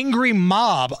an angry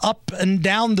mob up and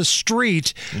down the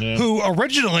street, who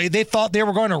originally they thought they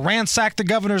were going to ransack the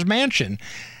governor's mansion.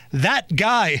 That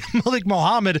guy, Malik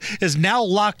Muhammad, is now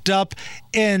locked up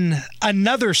in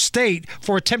another state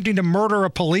for attempting to murder a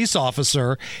police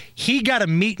officer. He got a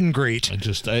meet and greet.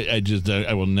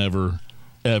 I will never,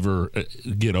 ever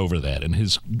get over that. And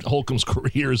Holcomb's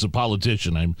career as a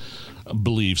politician, I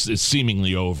believe, is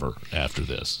seemingly over after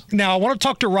this. Now, I want to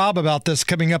talk to Rob about this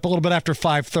coming up a little bit after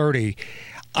 5:30.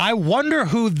 I wonder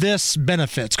who this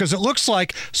benefits, because it looks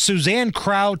like Suzanne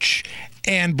Crouch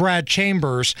and Brad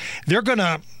Chambers, they're going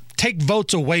to take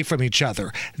votes away from each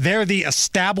other. They're the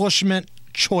establishment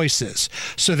choices.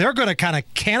 So they're going to kind of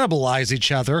cannibalize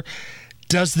each other.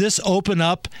 Does this open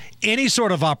up any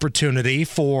sort of opportunity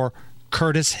for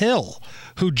Curtis Hill,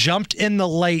 who jumped in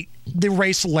the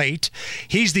race late?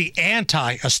 He's the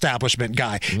anti-establishment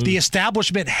guy. The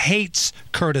establishment hates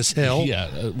Curtis Hill.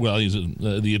 Yeah, well, he's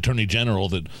the attorney general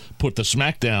that put the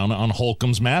smackdown on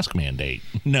Holcomb's mask mandate.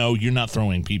 No, you're not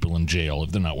throwing people in jail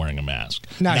if they're not wearing a mask.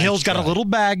 Now, Hill's got a little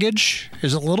baggage.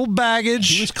 There's a little baggage.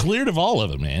 He was cleared of all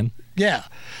of it, man. Yeah.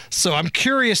 So I'm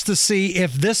curious to see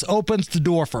if this opens the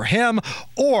door for him,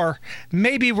 or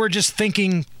maybe we're just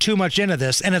thinking too much into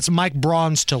this and it's Mike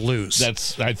Braun's to lose.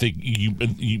 I think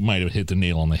you might have hit the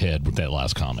nail on the head with that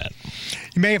last comment.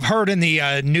 You may have heard in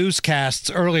the newscasts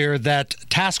earlier that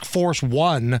Task Force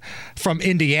 1 from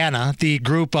Indiana, the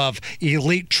group of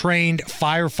elite trained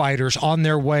firefighters on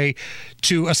their way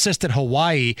to assist in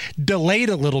Hawaii, delayed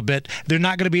a little bit. They're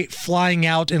not going to be flying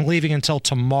out and leaving until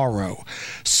tomorrow.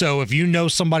 So if you know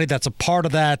somebody that's a part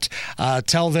of that,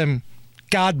 tell them,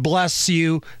 God bless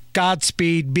you,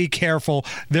 Godspeed, be careful.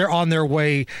 They're on their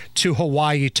way to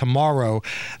Hawaii tomorrow.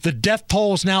 The death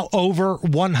toll is now over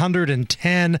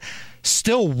 110.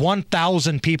 Still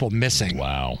 1,000 people missing.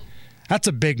 Wow. That's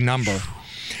a big number.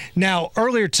 Now,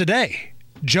 earlier today,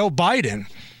 Joe Biden,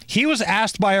 he was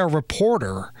asked by a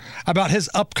reporter about his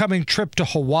upcoming trip to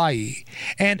Hawaii,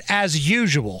 and as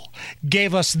usual,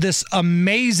 gave us this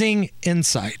amazing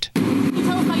insight. Can you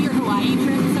tell us about your Hawaii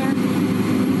trip, sir?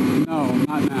 No,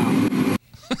 not now.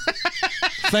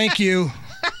 Thank you,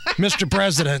 Mr.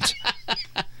 President.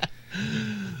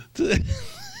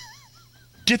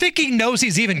 Do you think he knows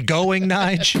he's even going,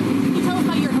 Nige? Can you tell us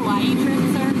about your Hawaii trip,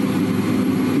 sir?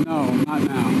 No, not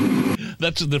now.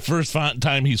 That's the first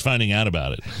time he's finding out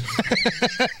about it.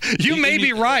 You may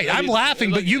be right. I'm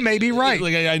laughing, but you may be right.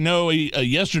 Like I know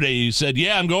yesterday he said,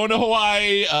 yeah, I'm going to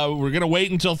Hawaii. We're going to wait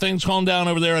until things calm down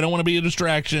over there. I don't want to be a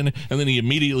distraction. And then he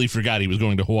immediately forgot he was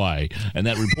going to Hawaii. And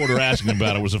that reporter asking him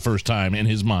about it was the first time in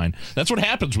his mind. That's what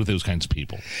happens with those kinds of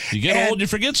people. You get old, you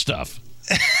forget stuff.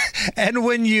 And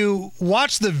when you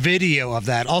watch the video of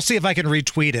that, I'll see if I can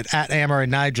retweet it at Amber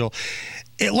and Nigel.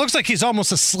 It looks like he's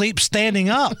almost asleep standing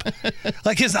up.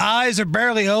 Like his eyes are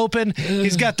barely open.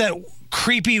 He's got that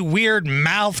creepy, weird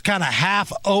mouth, kind of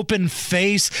half open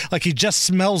face, like he just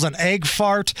smells an egg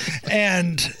fart.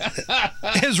 And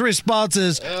his response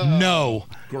is, no.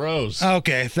 Gross.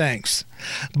 Okay, thanks.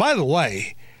 By the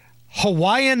way,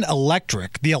 Hawaiian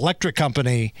Electric, the electric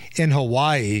company in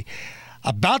Hawaii,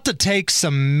 about to take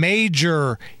some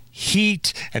major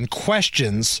heat and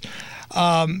questions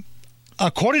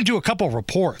according to a couple of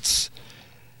reports,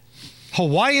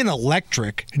 Hawaiian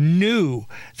Electric knew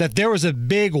that there was a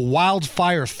big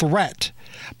wildfire threat,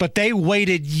 but they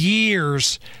waited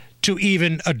years to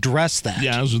even address that.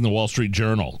 Yeah, it was in the Wall Street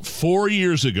Journal. 4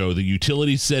 years ago, the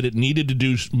utility said it needed to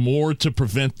do more to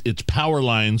prevent its power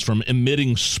lines from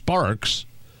emitting sparks.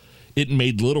 It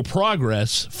made little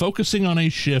progress, focusing on a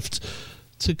shift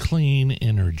to clean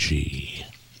energy.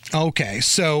 Okay,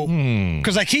 so,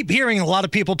 because I keep hearing a lot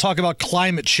of people talk about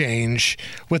climate change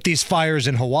with these fires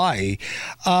in Hawaii,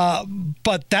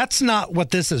 but that's not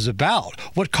what this is about.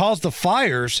 What caused the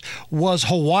fires was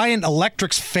Hawaiian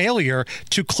Electric's failure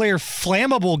to clear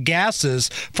flammable gases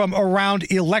from around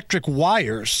electric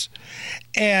wires.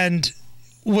 And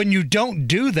when you don't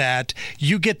do that,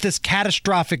 you get this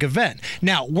catastrophic event.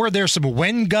 Now, were there some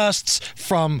wind gusts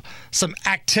from some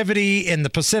activity in the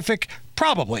Pacific?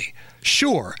 Probably.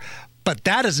 Sure. But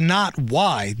that is not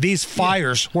why these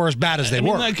fires were as bad as they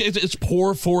were. Like, it's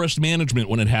poor forest management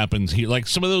when it happens here. Like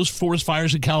some of those forest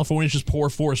fires in California, it's just poor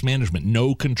forest management.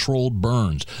 No controlled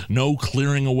burns. No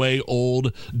clearing away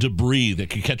old debris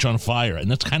that could catch on fire. And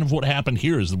that's kind of what happened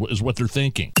here is what they're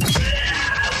thinking.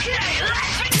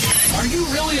 Are you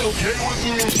really okay with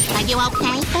this? Are you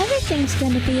okay? Everything's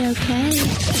gonna be okay.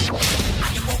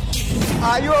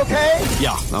 Are you okay?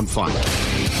 Yeah, I'm fine.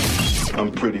 I'm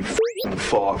pretty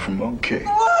far from okay.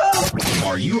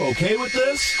 Are you okay with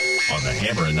this? On the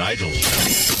Hammer and Nigel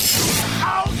show.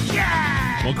 Oh,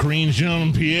 yeah! Well, Karine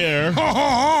Jean-Pierre,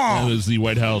 that is the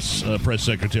White House press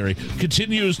secretary,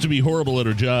 continues to be horrible at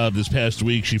her job. This past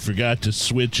week, she forgot to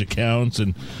switch accounts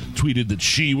and tweeted that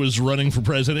she was running for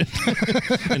president.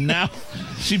 And now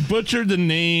she butchered the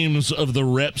names of the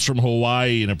reps from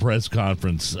Hawaii in a press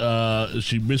conference.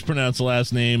 She mispronounced the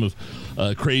last name of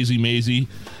Crazy Maisie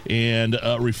and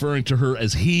referring to her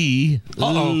as he.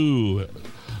 Ooh.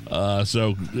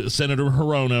 So Senator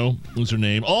Hirono was her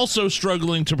name. Also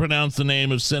struggling to pronounce the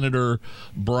name of Senator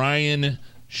Brian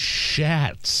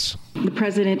Schatz. The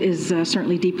president is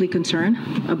certainly deeply concerned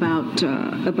about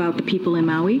the people in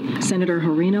Maui. Senator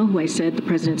Hirono, who I said the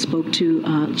president spoke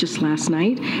to just last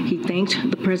night, he thanked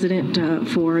the president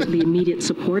for the immediate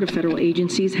support of federal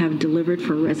agencies have delivered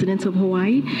for residents of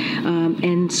Hawaii,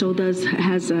 and so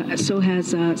has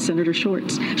Senator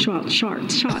Shorts.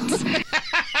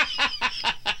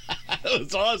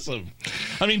 That's awesome.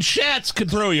 I mean, Schatz could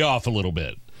throw you off a little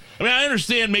bit. I mean, I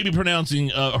understand maybe pronouncing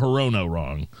Hirono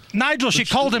wrong. Nigel, she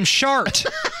called him Shart.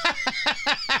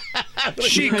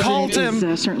 She called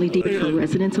him certainly deep for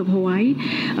residents of Hawaii,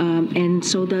 and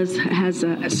so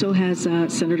has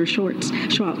Senator Shorts.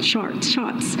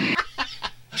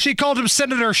 She called him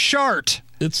Senator Shart.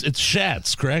 It's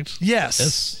Schatz, correct?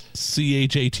 Yes.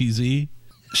 SCHATZ.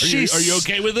 Are you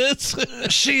okay with this?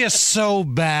 She is so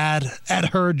bad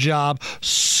at her job.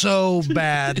 So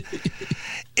bad.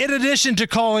 In addition to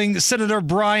calling Senator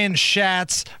Brian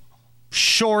Schatz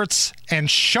Shorts and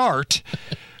Shart,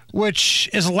 which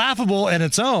is laughable in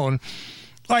its own,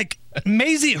 like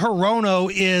Mazie Hirono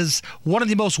is one of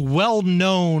the most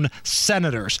well-known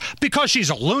senators because she's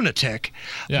a lunatic,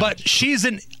 but she's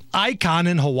an icon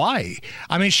in Hawaii.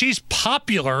 I mean, she's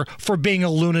popular for being a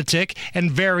lunatic and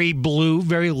very blue,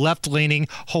 very left-leaning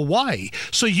Hawaii.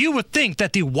 So you would think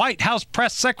that the White House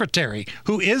press secretary,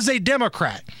 who is a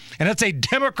Democrat, and it's a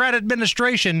Democrat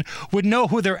administration, would know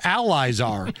who their allies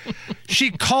are.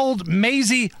 She called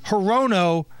Mazie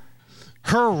Hirono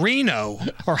her Reno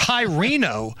or High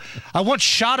Reno. I once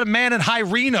shot a man in High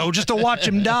Reno just to watch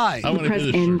him die.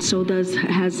 And so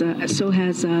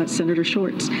has Senator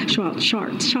Shorts.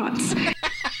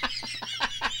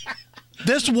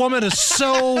 This woman is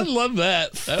so I love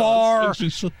that. far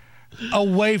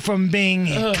away from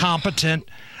being competent.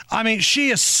 I mean, she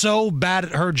is so bad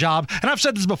at her job. And I've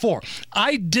said this before.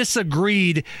 I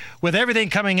disagreed with everything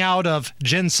coming out of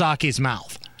Jen Psaki's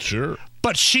mouth. Sure.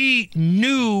 But she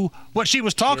knew what she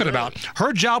was talking about.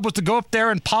 Her job was to go up there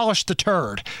and polish the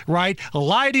turd, right?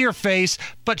 Lie to your face,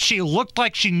 but she looked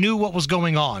like she knew what was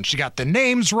going on. She got the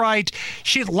names right.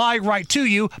 She'd lie right to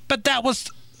you, but that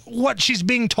was what she's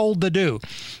being told to do.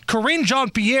 Karine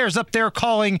Jean-Pierre's up there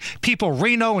calling people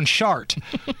Reno and Shart.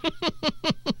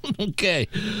 Okay,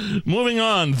 moving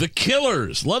on. The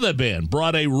Killers, love that band,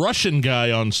 brought a Russian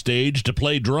guy on stage to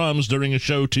play drums during a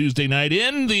show Tuesday night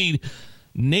in the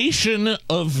nation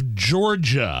of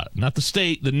Georgia. Not the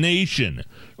state, the nation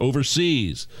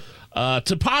overseas.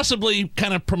 to possibly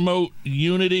kind of promote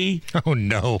unity. Oh,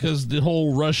 no. Because the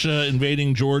whole Russia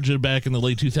invading Georgia back in the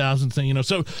late 2000s thing,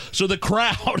 So the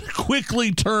crowd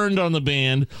quickly turned on the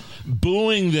band,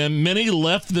 booing them. Many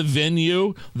left the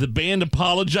venue. The band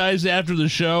apologized after the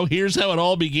show. Here's how it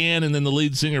all began, and then the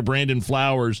lead singer, Brandon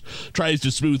Flowers, tries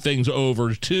to smooth things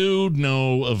over to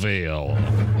no avail.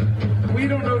 We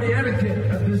don't know the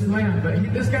etiquette of this land,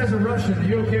 but this guy's a Russian. Are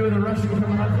you okay with a Russian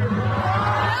coming up here?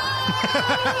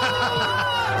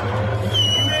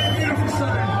 You made a beautiful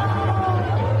sign.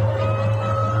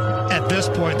 At this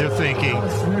point, they're thinking,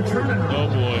 oh,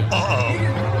 boy. Uh-oh.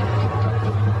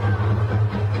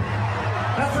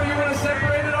 That's where you want to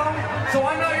separate it all? So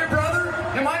I'm not your brother?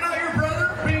 Am I not your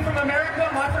brother? Being from America,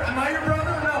 am I your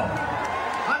brother? No.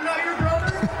 I'm not your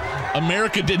brother?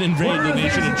 America didn't invade the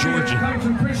nation of Georgia. What I've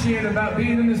come to appreciate about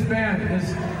being in this band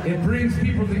is it brings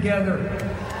people together.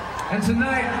 And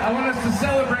tonight, I want us to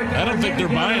celebrate that. I don't think they're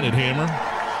buying it, Hammer.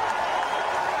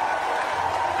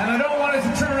 And I don't want it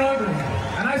to turn ugly.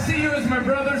 And I see you as my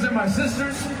brothers and my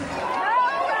sisters.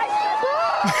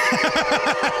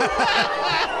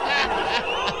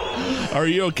 Are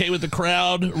you okay with the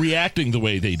crowd reacting the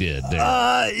way they did there?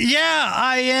 Yeah,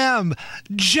 I am.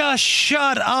 Just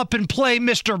shut up and play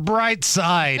Mr.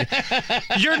 Brightside.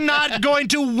 You're not going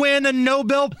to win a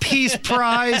Nobel Peace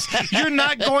Prize. You're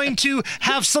not going to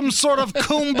have some sort of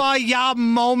kumbaya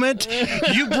moment.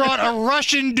 You brought a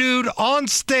Russian dude on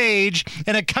stage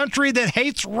in a country that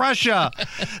hates Russia.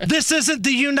 This isn't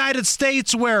the United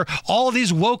States where all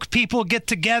these woke people get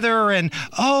together and,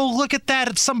 oh, look at that.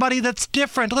 It's somebody that's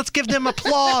different. Let's give them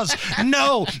applause.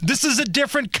 No, this is a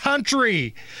different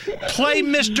country. Play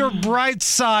Mr.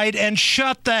 Brightside and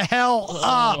shut the hell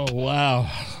up. Oh,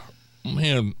 wow.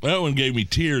 Man, that one gave me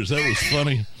tears. That was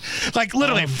funny. Like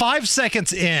literally 5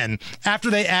 seconds in, after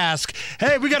they ask,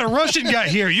 hey, we got a Russian guy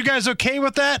here. You guys okay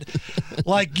with that?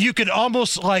 Like you could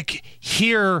almost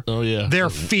hear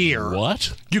their fear.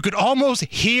 What? You could almost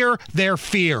hear their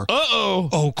fear. Uh-oh.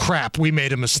 Oh, crap. We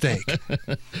made a mistake.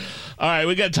 All right,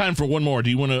 we got time for one more.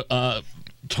 Do you want to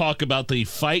talk about the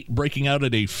fight breaking out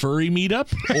at a furry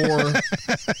meetup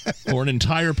or an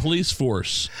entire police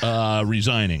force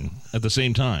resigning at the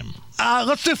same time?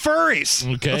 Let's do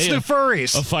furries. Okay. Let's do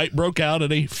furries. A fight broke out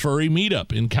at a furry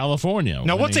meetup in California.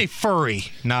 Now, what's a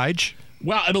furry, Nige?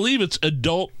 Well, I believe it's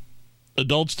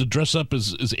adults to dress up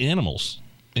as animals,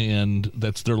 and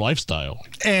that's their lifestyle.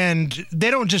 And they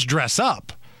don't just dress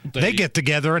up. They get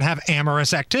together and have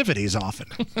amorous activities often.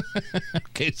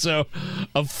 Okay, so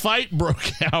a fight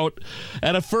broke out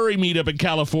at a furry meetup in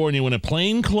California when a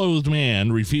plainclothed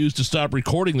man refused to stop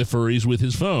recording the furries with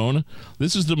his phone.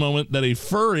 This is the moment that a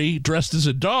furry dressed as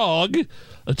a dog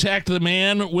attacked the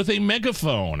man with a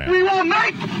megaphone. We will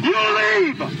make you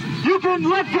leave! You can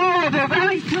let go of him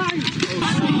anytime!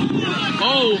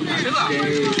 Oh!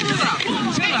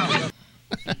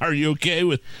 Are you okay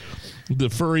with the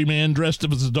furry man dressed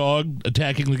up as a dog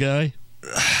attacking the guy?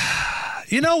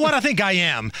 You know what? I think I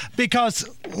am. Because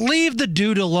leave the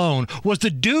dude alone. Was the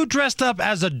dude dressed up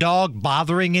as a dog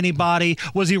bothering anybody?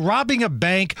 Was he robbing a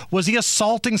bank? Was he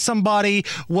assaulting somebody?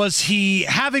 Was he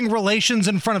having relations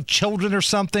in front of children or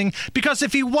something? Because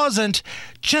if he wasn't,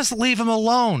 just leave him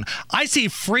alone. I see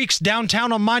freaks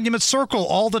downtown on Monument Circle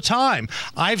all the time.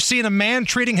 I've seen a man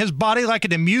treating his body like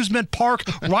an amusement park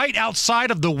right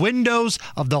outside of the windows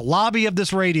of the lobby of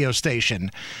this radio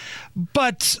station.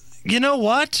 But you know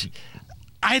what?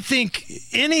 I think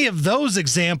any of those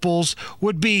examples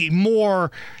would be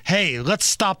more, hey, let's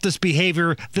stop this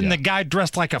behavior than the guy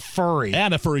dressed like a furry.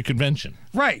 At a furry convention.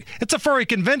 Right. It's a furry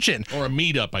convention. Or a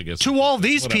meetup, I guess. To all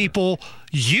these people,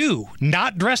 you,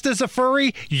 not dressed as a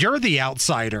furry, you're the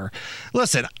outsider.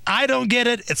 Listen, I don't get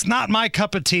it. It's not my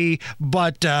cup of tea.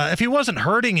 But if he wasn't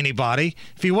hurting anybody,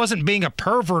 if he wasn't being a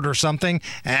pervert or something,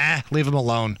 leave him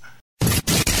alone.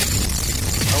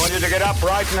 I want you to get up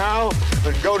right now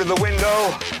and go to the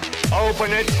window,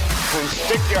 open it, and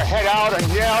stick your head out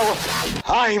and yell,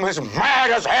 I'm as mad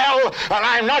as hell, and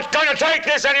I'm not going to take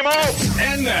this anymore!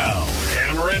 And now,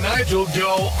 Hammer and Nigel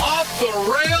go off the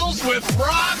rails with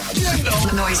Rob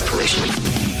Kendall. Noise pollution.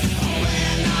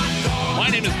 My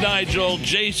name is Nigel.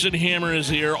 Jason Hammer is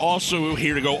here. Also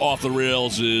here to go off the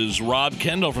rails is Rob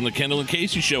Kendall from the Kendall and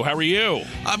Casey Show. How are you?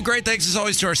 I'm great. Thanks as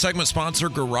always to our segment sponsor,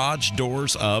 Garage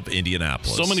Doors of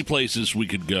Indianapolis. So many places we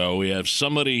could go. We have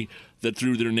somebody that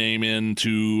threw their name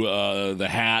into the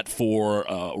hat for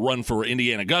run for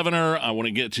Indiana governor. I want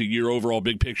to get to your overall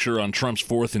big picture on Trump's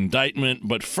fourth indictment.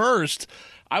 But first,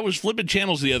 I was flipping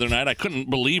channels the other night. I couldn't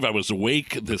believe I was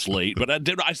awake this late, but I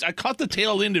did. I caught the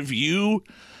tail end of you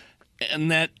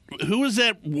And who was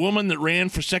that woman that ran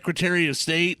for Secretary of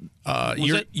State?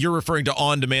 You're referring to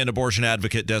on-demand abortion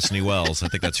advocate Destiny Wells. I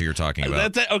think that's who you're talking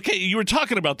about. Okay, you were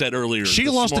talking about that earlier. She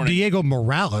lost to Diego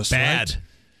Morales. Bad. Right?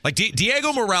 Like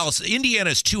Diego Morales, Indiana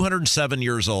is 207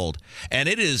 years old. And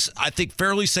it is, I think,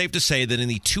 fairly safe to say that in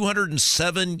the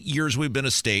 207 years we've been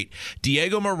a state,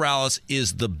 Diego Morales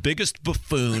is the biggest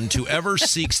buffoon to ever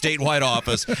seek statewide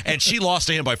office. And she lost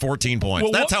to him by 14 points.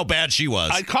 Well, That's how bad she was.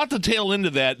 I caught the tail end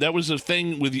of that. That was a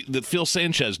thing that Phil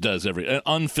Sanchez does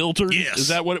unfiltered. Yes. Is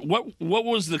that what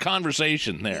was the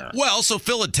conversation there? Well, so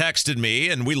Phil had texted me,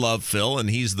 and we love Phil, and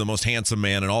he's the most handsome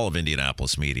man in all of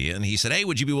Indianapolis media. And he said, hey,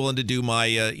 would you be willing to do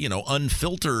my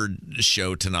unfiltered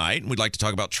show tonight, and we'd like to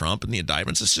talk about Trump and the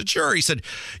indictments. I said, sure. He said,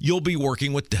 you'll be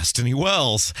working with Destiny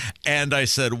Wells. And I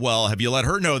said, well, have you let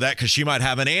her know that? Because she might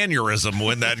have an aneurysm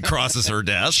when that crosses her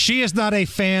desk. She is not a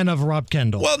fan of Rob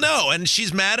Kendall. Well, no, and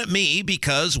she's mad at me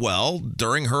because, well,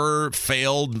 during her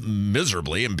failed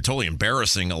miserably and totally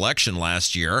embarrassing election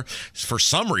last year, for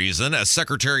some reason, as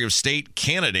Secretary of State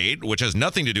candidate, which has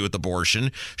nothing to do with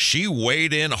abortion, she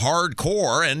weighed in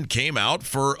hardcore and came out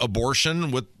for abortion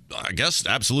with, I guess,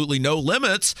 absolutely no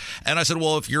limits. And I said,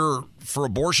 well, if you're for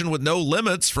abortion with no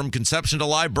limits from conception to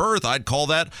live birth, I'd call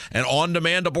that an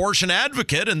on-demand abortion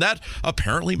advocate. And that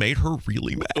apparently made her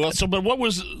really mad. Well, is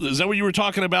that what you were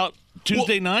talking about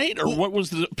Tuesday night? Or what was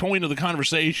the point of the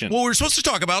conversation? Well, we were supposed to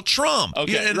talk about Trump.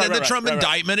 Okay, and the Trump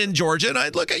indictment in Georgia. And I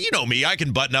look, you know me, I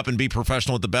can button up and be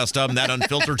professional with the best of them. That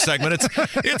unfiltered segment,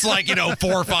 it's like,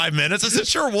 4 or 5 minutes. I said,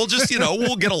 sure, we'll just,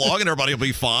 we'll get along and everybody will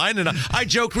be fine. And I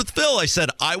joked with Phil. I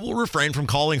said, I will refrain from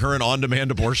calling her an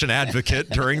on-demand abortion advocate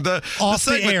during the off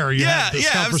the air. Yeah,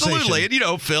 absolutely.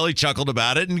 And Phil, he chuckled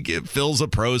about it, and Phil's a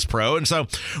pro's pro. And so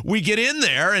we get in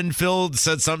there, and Phil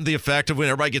said something to the effect of when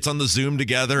everybody gets on the Zoom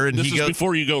together, and this he is goes,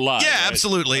 before you go live. Yeah, right?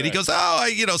 absolutely. And he goes,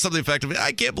 something effective.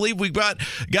 I can't believe we've got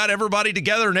everybody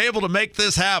together and able to make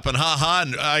this happen. Ha ha.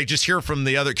 And I just hear from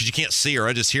the other, because you can't see her.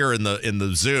 I just hear in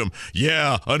the Zoom.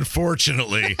 Yeah,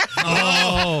 unfortunately.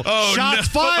 Shots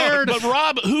fired. But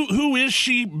Rob, who is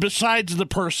she besides the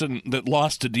person that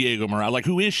lost to Diego Morales? Like,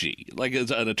 who is she? Like, is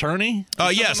an attorney?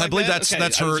 Yes, I believe that's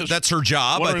her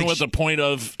job. Wondering what the point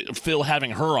of Phil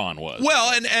having her on was.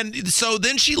 Well, and so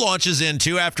then she launches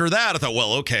into, after that, I thought,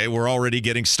 well, okay, we're already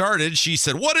getting started. She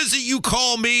said, what is it you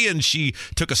call me? And she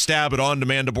took a stab at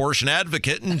on-demand abortion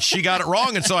advocate, and she got it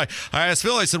wrong. And so I asked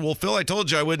Phil, I said, well, Phil, I told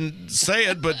you I wouldn't say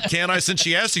it, but can I, since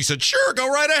she asked? He said, sure, go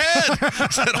right ahead. I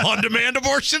said, on-demand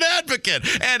abortion advocate.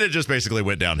 And it just basically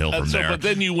went downhill from there. But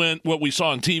then you went, what we saw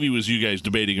on TV was you guys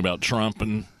debating about Trump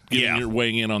and your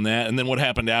weighing in on that. And then what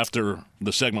happened after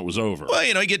the segment was over? Well,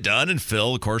 you get done, and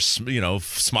Phil, of course,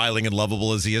 smiling and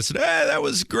lovable as he is, said, hey, that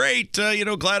was great.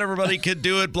 Glad everybody could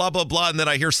do it, blah, blah, blah. And then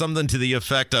I hear something to the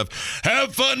effect of,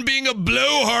 have fun being a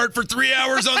blowhard for 3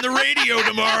 hours on the radio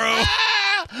tomorrow.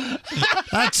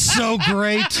 That's so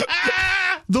great.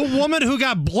 The woman who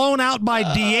got blown out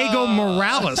by Diego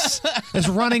Morales is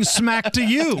running smack to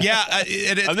you. Yeah. I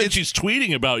think she's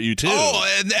tweeting about you, too.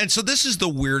 Oh, and so this is the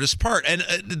weirdest part. And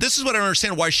this is what I don't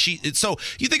understand why so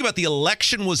you think about the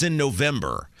election was in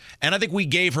November. And I think we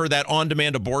gave her that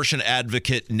on-demand abortion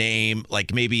advocate name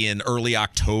like maybe in early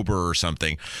October or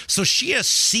something. So she has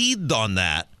seethed on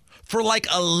that for like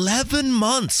 11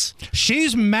 months.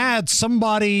 She's mad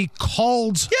somebody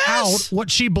called out what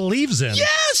she believes in.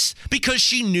 Yes, because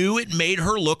she knew it made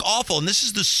her look awful. And this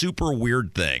is the super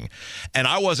weird thing. And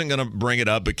I wasn't going to bring it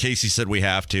up, but Casey said we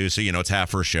have to. So, it's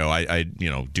half her show. I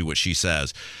do what she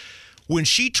says. When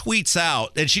she tweets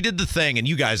out, and she did the thing, and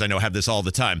you guys I know have this all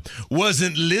the time,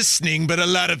 wasn't listening, but a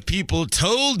lot of people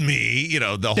told me,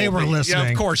 the whole they were thing. listening.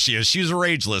 Yeah, of course she is. She's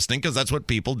rage listening, because that's what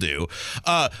people do.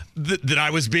 That I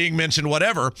was being mentioned,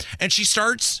 whatever. And she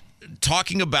starts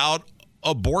talking about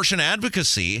abortion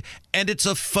advocacy, and it's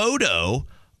a photo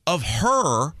of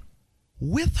her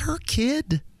with her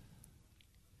kid.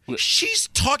 She's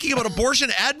talking about abortion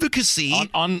advocacy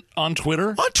on Twitter?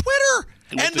 On Twitter.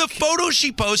 And the photo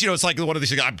she posts, it's like one of these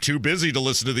things, I'm too busy to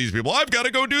listen to these people. I've got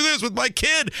to go do this with my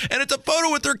kid. And it's a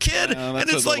photo with their kid. And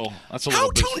it's like,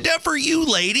 how tone deaf are you,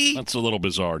 lady? That's a little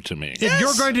bizarre to me. If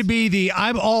you're going to be the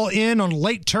I'm all in on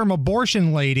late-term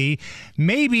abortion lady,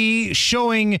 maybe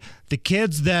showing the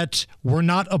kids that were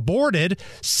not aborted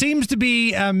seems to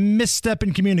be a misstep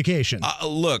in communication.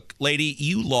 Look, lady,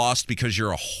 you lost because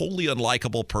you're a wholly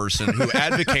unlikable person who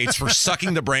advocates for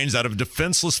sucking the brains out of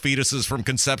defenseless fetuses from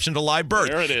conception to live birth.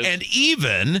 There it is. And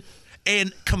even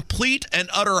and complete and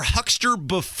utter huckster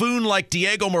buffoon like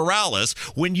Diego Morales,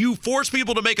 when you force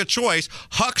people to make a choice,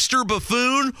 huckster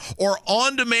buffoon or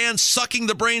on-demand sucking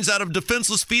the brains out of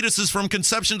defenseless fetuses from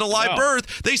conception to live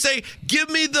birth, they say, give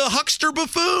me the huckster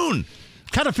buffoon.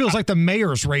 Kind of feels like the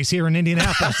mayor's race here in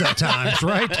Indianapolis at times,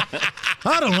 right?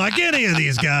 I don't like any of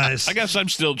these guys. I guess I'm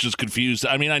still just confused.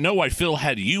 I mean, I know why Phil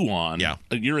had you on. Yeah.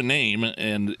 You're a name,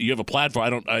 and you have a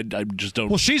platform. I just don't.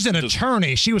 Well, she's an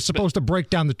attorney. She was supposed to break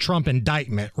down the Trump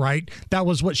indictment, right? That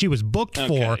was what she was booked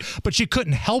for, but she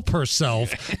couldn't help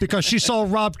herself because she saw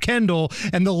Rob Kendall,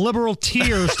 and the liberal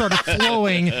tears started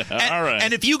flowing. All right.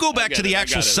 And if you go back to the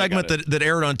actual segment that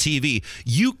aired on TV,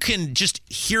 you can just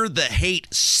hear the hate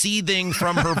seething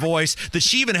from her voice, that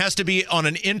she even has to be on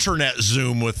an internet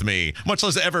Zoom with me, much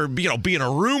less ever be in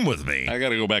a room with me. I got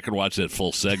to go back and watch that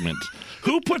full segment.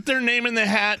 Who put their name in the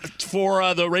hat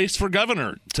for the race for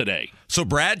governor today? So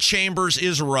Brad Chambers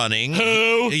is running.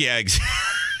 Who? Yeah, exactly.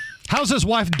 How's his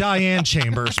wife, Diane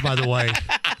Chambers, by the way?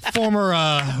 Former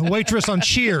waitress on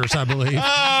Cheers, I believe.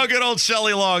 Oh, good old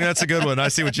Shelley Long. That's a good one. I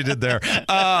see what you did there.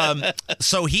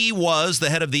 So he was the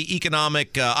head of the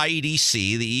economic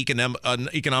IEDC, the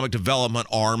economic development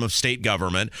arm of state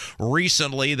government.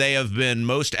 Recently, they have been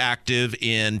most active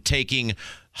in taking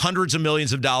hundreds of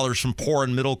millions of dollars from poor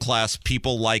and middle class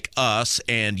people like us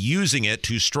and using it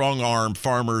to strong arm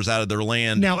farmers out of their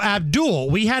land. Now,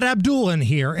 we had Abdul in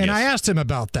here, and I asked him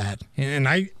about that. And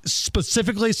I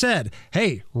specifically said,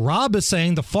 hey, Rob is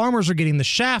saying the farmers are getting the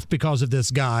shaft because of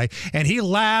this guy. And he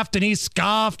laughed and he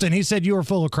scoffed and he said you were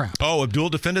full of crap. Oh, Abdul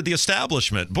defended the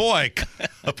establishment. Boy,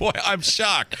 I'm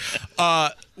shocked.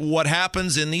 What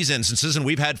happens in these instances, and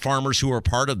we've had farmers who are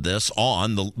part of this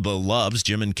on the Loves,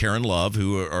 Jim and Karen Love,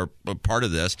 who are a part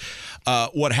of this.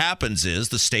 What happens is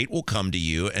the state will come to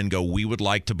you and go, we would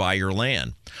like to buy your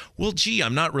land. Well, gee,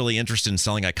 I'm not really interested in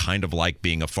selling. I kind of like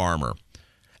being a farmer.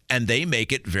 And they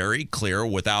make it very clear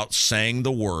without saying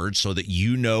the word so that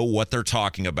you know what they're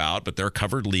talking about, but they're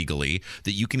covered legally,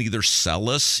 that you can either sell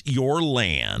us your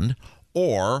land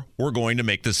or we're going to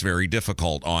make this very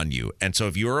difficult on you. And so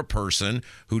if you're a person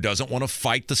who doesn't want to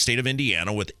fight the state of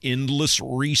Indiana with endless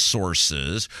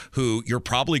resources, who you're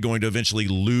probably going to eventually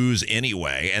lose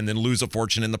anyway and then lose a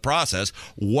fortune in the process,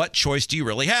 what choice do you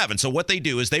really have? And so what they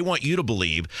do is they want you to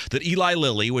believe that Eli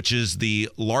Lilly, which is the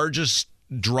largest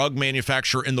drug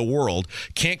manufacturer in the world,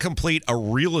 can't complete a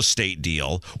real estate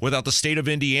deal without the state of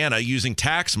Indiana using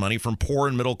tax money from poor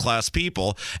and middle class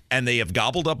people. And they have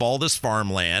gobbled up all this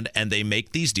farmland and they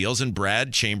make these deals. And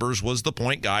Brad Chambers was the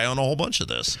point guy on a whole bunch of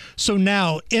this. So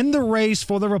now in the race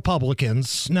for the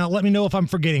Republicans, now let me know if I'm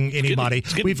forgetting anybody.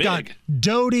 We've got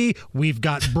Doty, we've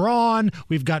got Braun,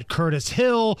 we've got Curtis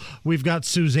Hill, we've got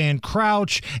Suzanne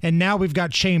Crouch, and now we've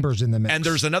got Chambers in the mix. And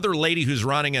there's another lady who's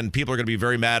running, and people are going to be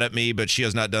very mad at me, but she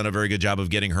has not done a very good job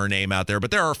of getting her name out there. But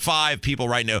there are 5 people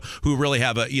right now who really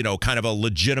have a, kind of a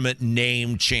legitimate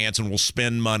name chance and will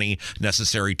spend money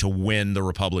necessary to win the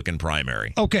Republican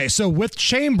primary. Okay, so with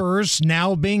Chambers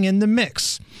now being in the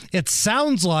mix, it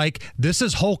sounds like this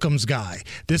is Holcomb's guy.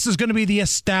 This is going to be the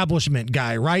establishment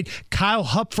guy, right? Kyle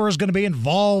Hupfer is going to be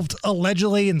involved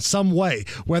allegedly in some way,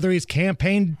 whether he's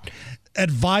campaign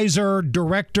advisor,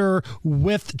 director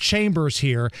with Chambers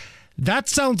here. That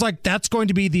sounds like that's going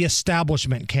to be the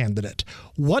establishment candidate.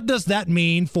 What does that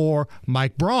mean for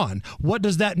Mike Braun? What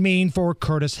does that mean for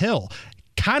Curtis Hill?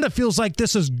 Kind of feels like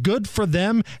this is good for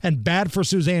them and bad for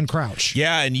Suzanne Crouch.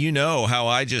 Yeah, and you know how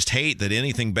I just hate that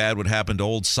anything bad would happen to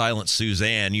old silent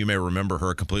Suzanne. You may remember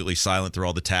her completely silent through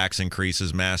all the tax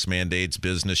increases, mass mandates,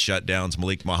 business shutdowns,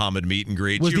 Malik Muhammad meet and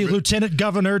greets. Was the lieutenant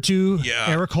governor to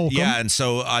Eric Holcomb. Yeah, and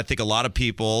so I think a lot of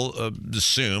people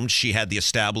assumed she had the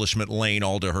establishment lane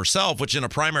all to herself, which in a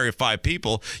primary of 5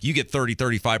 people, you get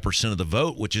 35% of the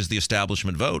vote, which is the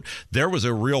establishment vote. There was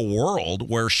a real world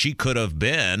where she could have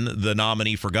been the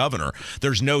nominee for governor.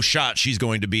 There's no shot she's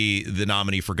going to be the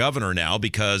nominee for governor now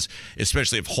because,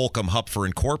 especially if Holcomb Hupfer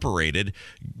Incorporated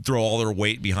throw all their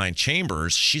weight behind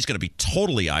Chambers, she's going to be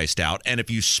totally iced out. And if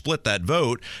you split that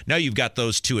vote, now you've got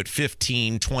those two at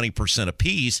 15-20%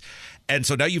 apiece. And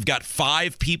so now you've got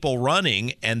 5 people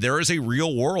running, and there is a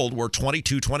real world where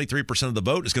 22-23% of the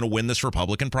vote is going to win this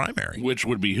Republican primary. Which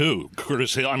would be who?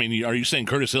 Curtis Hill? I mean, are you saying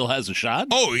Curtis Hill has a shot?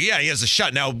 Oh, yeah, he has a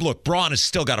shot. Now, look, Braun has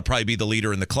still got to probably be the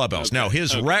leader in the clubhouse. Okay. Now,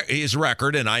 his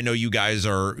record, and I know you guys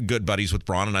are good buddies with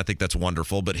Braun, and I think that's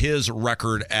wonderful, but his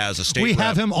record as a state rep. We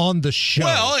have him on the show.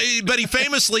 Well, but he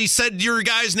famously said your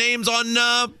guys' names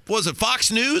on, was it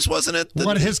Fox News, wasn't it?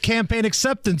 His campaign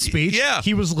acceptance speech. Yeah.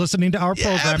 He was listening to our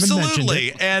program and mentioned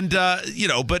it. And,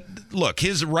 but look,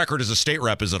 his record as a state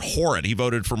rep is abhorrent. He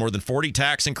voted for more than 40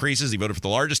 tax increases. He voted for the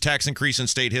largest tax increase in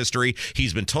state history.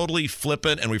 He's been totally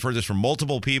flippant, and we've heard this from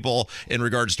multiple people in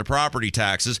regards to property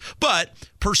taxes. But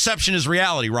perception is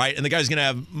reality, right? And the guy's going to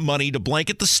have money to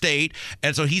blanket the state,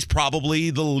 and so he's probably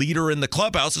the leader in the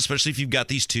clubhouse, especially if you've got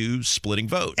these two splitting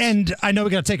votes. And I know we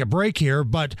got to take a break here,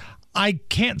 but I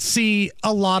can't see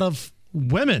a lot of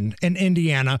women in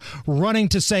Indiana running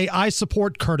to say, I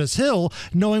support Curtis Hill,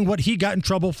 knowing what he got in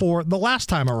trouble for the last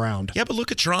time around. Yeah, but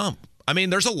look at Trump. I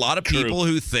mean, there's a lot of people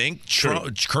who think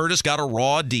Curtis got a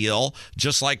raw deal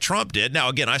just like Trump did. Now,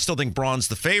 again, I still think Braun's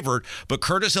the favorite, but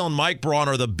Curtis Hill and Mike Braun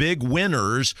are the big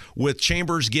winners with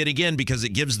Chambers getting in because it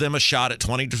gives them a shot at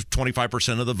 20 to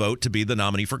 25% of the vote to be the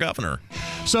nominee for governor.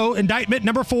 So indictment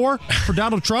number 4 for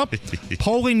Donald Trump.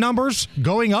 Polling numbers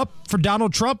going up for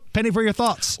Donald Trump. Penny, for your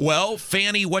thoughts. Well,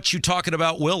 Fanny, what you talking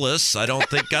about, Willis, I don't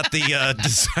think got the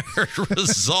desired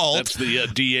result. That's the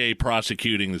DA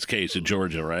prosecuting this case in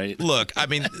Georgia, right? Look, I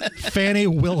mean, Fannie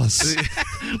Willis.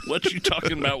 What you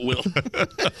talking about, Will?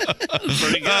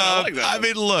 Pretty good. I like that. I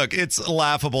mean, look, it's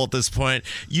laughable at this point.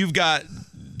 You've got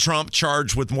Trump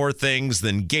charged with more things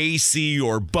than Gacy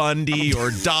or Bundy or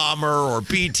Dahmer or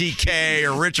BTK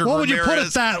or Richard What Ramirez. would you put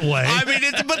it that way? I mean,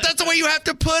 but that's the way you have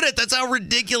to put it. That's how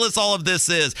ridiculous all of this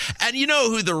is. And you know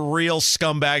who the real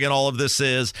scumbag in all of this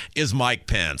is Mike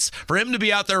Pence. For him to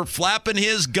be out there flapping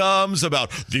his gums about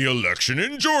the election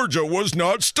in Georgia was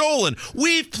not stolen.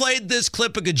 We've played this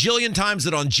clip a gajillion times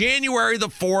that on January the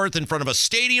 4th in front of a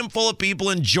stadium full of people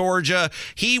in Georgia,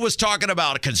 he was talking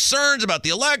about concerns about the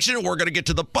election. We're going to get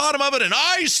to the bottom of it, and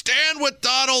I stand with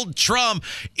Donald Trump.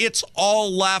 It's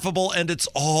all laughable, and it's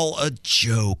all a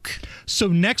joke. So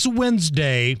next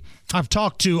Wednesday, I've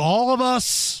talked to all of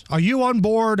us. Are you on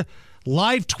board?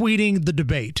 Live tweeting the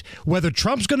debate, whether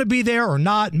Trump's going to be there or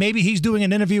not. Maybe he's doing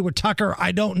an interview with Tucker.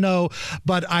 I don't know.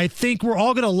 But I think we're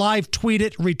all going to live tweet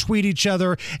it, retweet each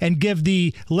other, and give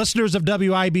the listeners of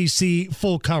WIBC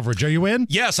full coverage. Are you in?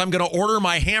 Yes, I'm going to order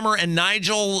my Hammer and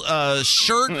Nigel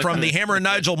shirt from the Hammer and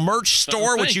Nigel merch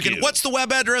store, which you can. What's the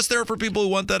web address there for people who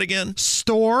want that again?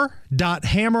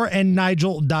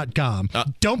 Store.hammerandnigel.com.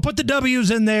 Don't put the W's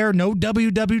in there. No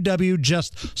www,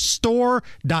 just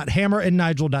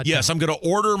store.hammerandnigel.com. Yes, I'm going to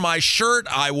order my shirt.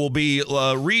 I will be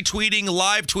retweeting,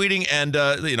 live tweeting, and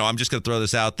I'm just going to throw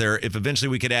this out there. If eventually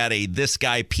we could add a "This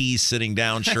Guy Peace Sitting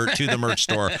Down" shirt to the merch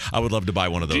store, I would love to buy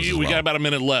one of those. We got about a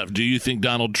minute left. Do you think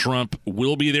Donald Trump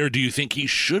will be there? Do you think he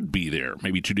should be there?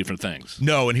 Maybe two different things.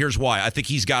 No, and here's why. I think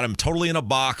he's got him totally in a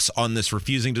box on this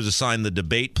refusing to sign the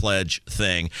debate pledge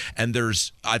thing. And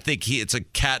I think it's a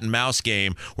cat and mouse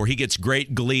game where he gets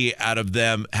great glee out of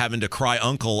them having to cry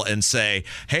uncle and say,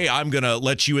 hey, I'm going to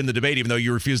let you in the debate even though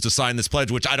you refuse to sign this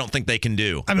pledge, which I don't think they can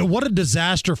do. I mean, what a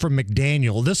disaster for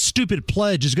McDaniel. This stupid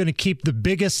pledge is going to keep the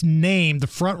biggest name, the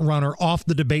front runner, off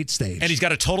the debate stage. And he's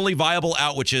got a totally viable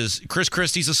out, which is Chris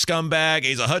Christie's a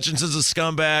scumbag, Asa Hutchinson's a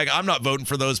scumbag. I'm not voting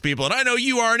for those people, and I know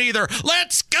you aren't either.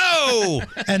 Let's go!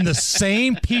 And the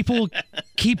same people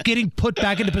keep getting put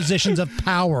back into positions of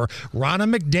power.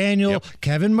 Ronna McDaniel,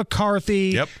 Kevin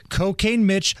McCarthy, Cocaine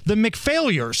Mitch, the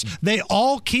McFailures. They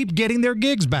all keep getting their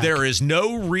gigs back. There is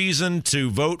no reason to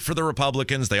vote for the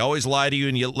Republicans. They always lie to you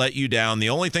and let you down. The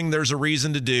only thing there's a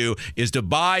reason to do is to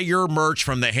buy your merch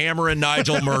from the Hammer and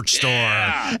Nigel merch store.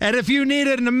 And if you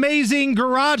needed an amazing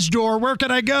garage door, where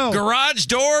can I go? Garage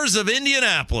Doors of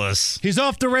Indianapolis. He's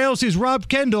off the rails. He's Rob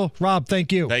Kendall. Rob,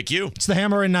 thank you. Thank you. It's the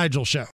Hammer and Nigel Show.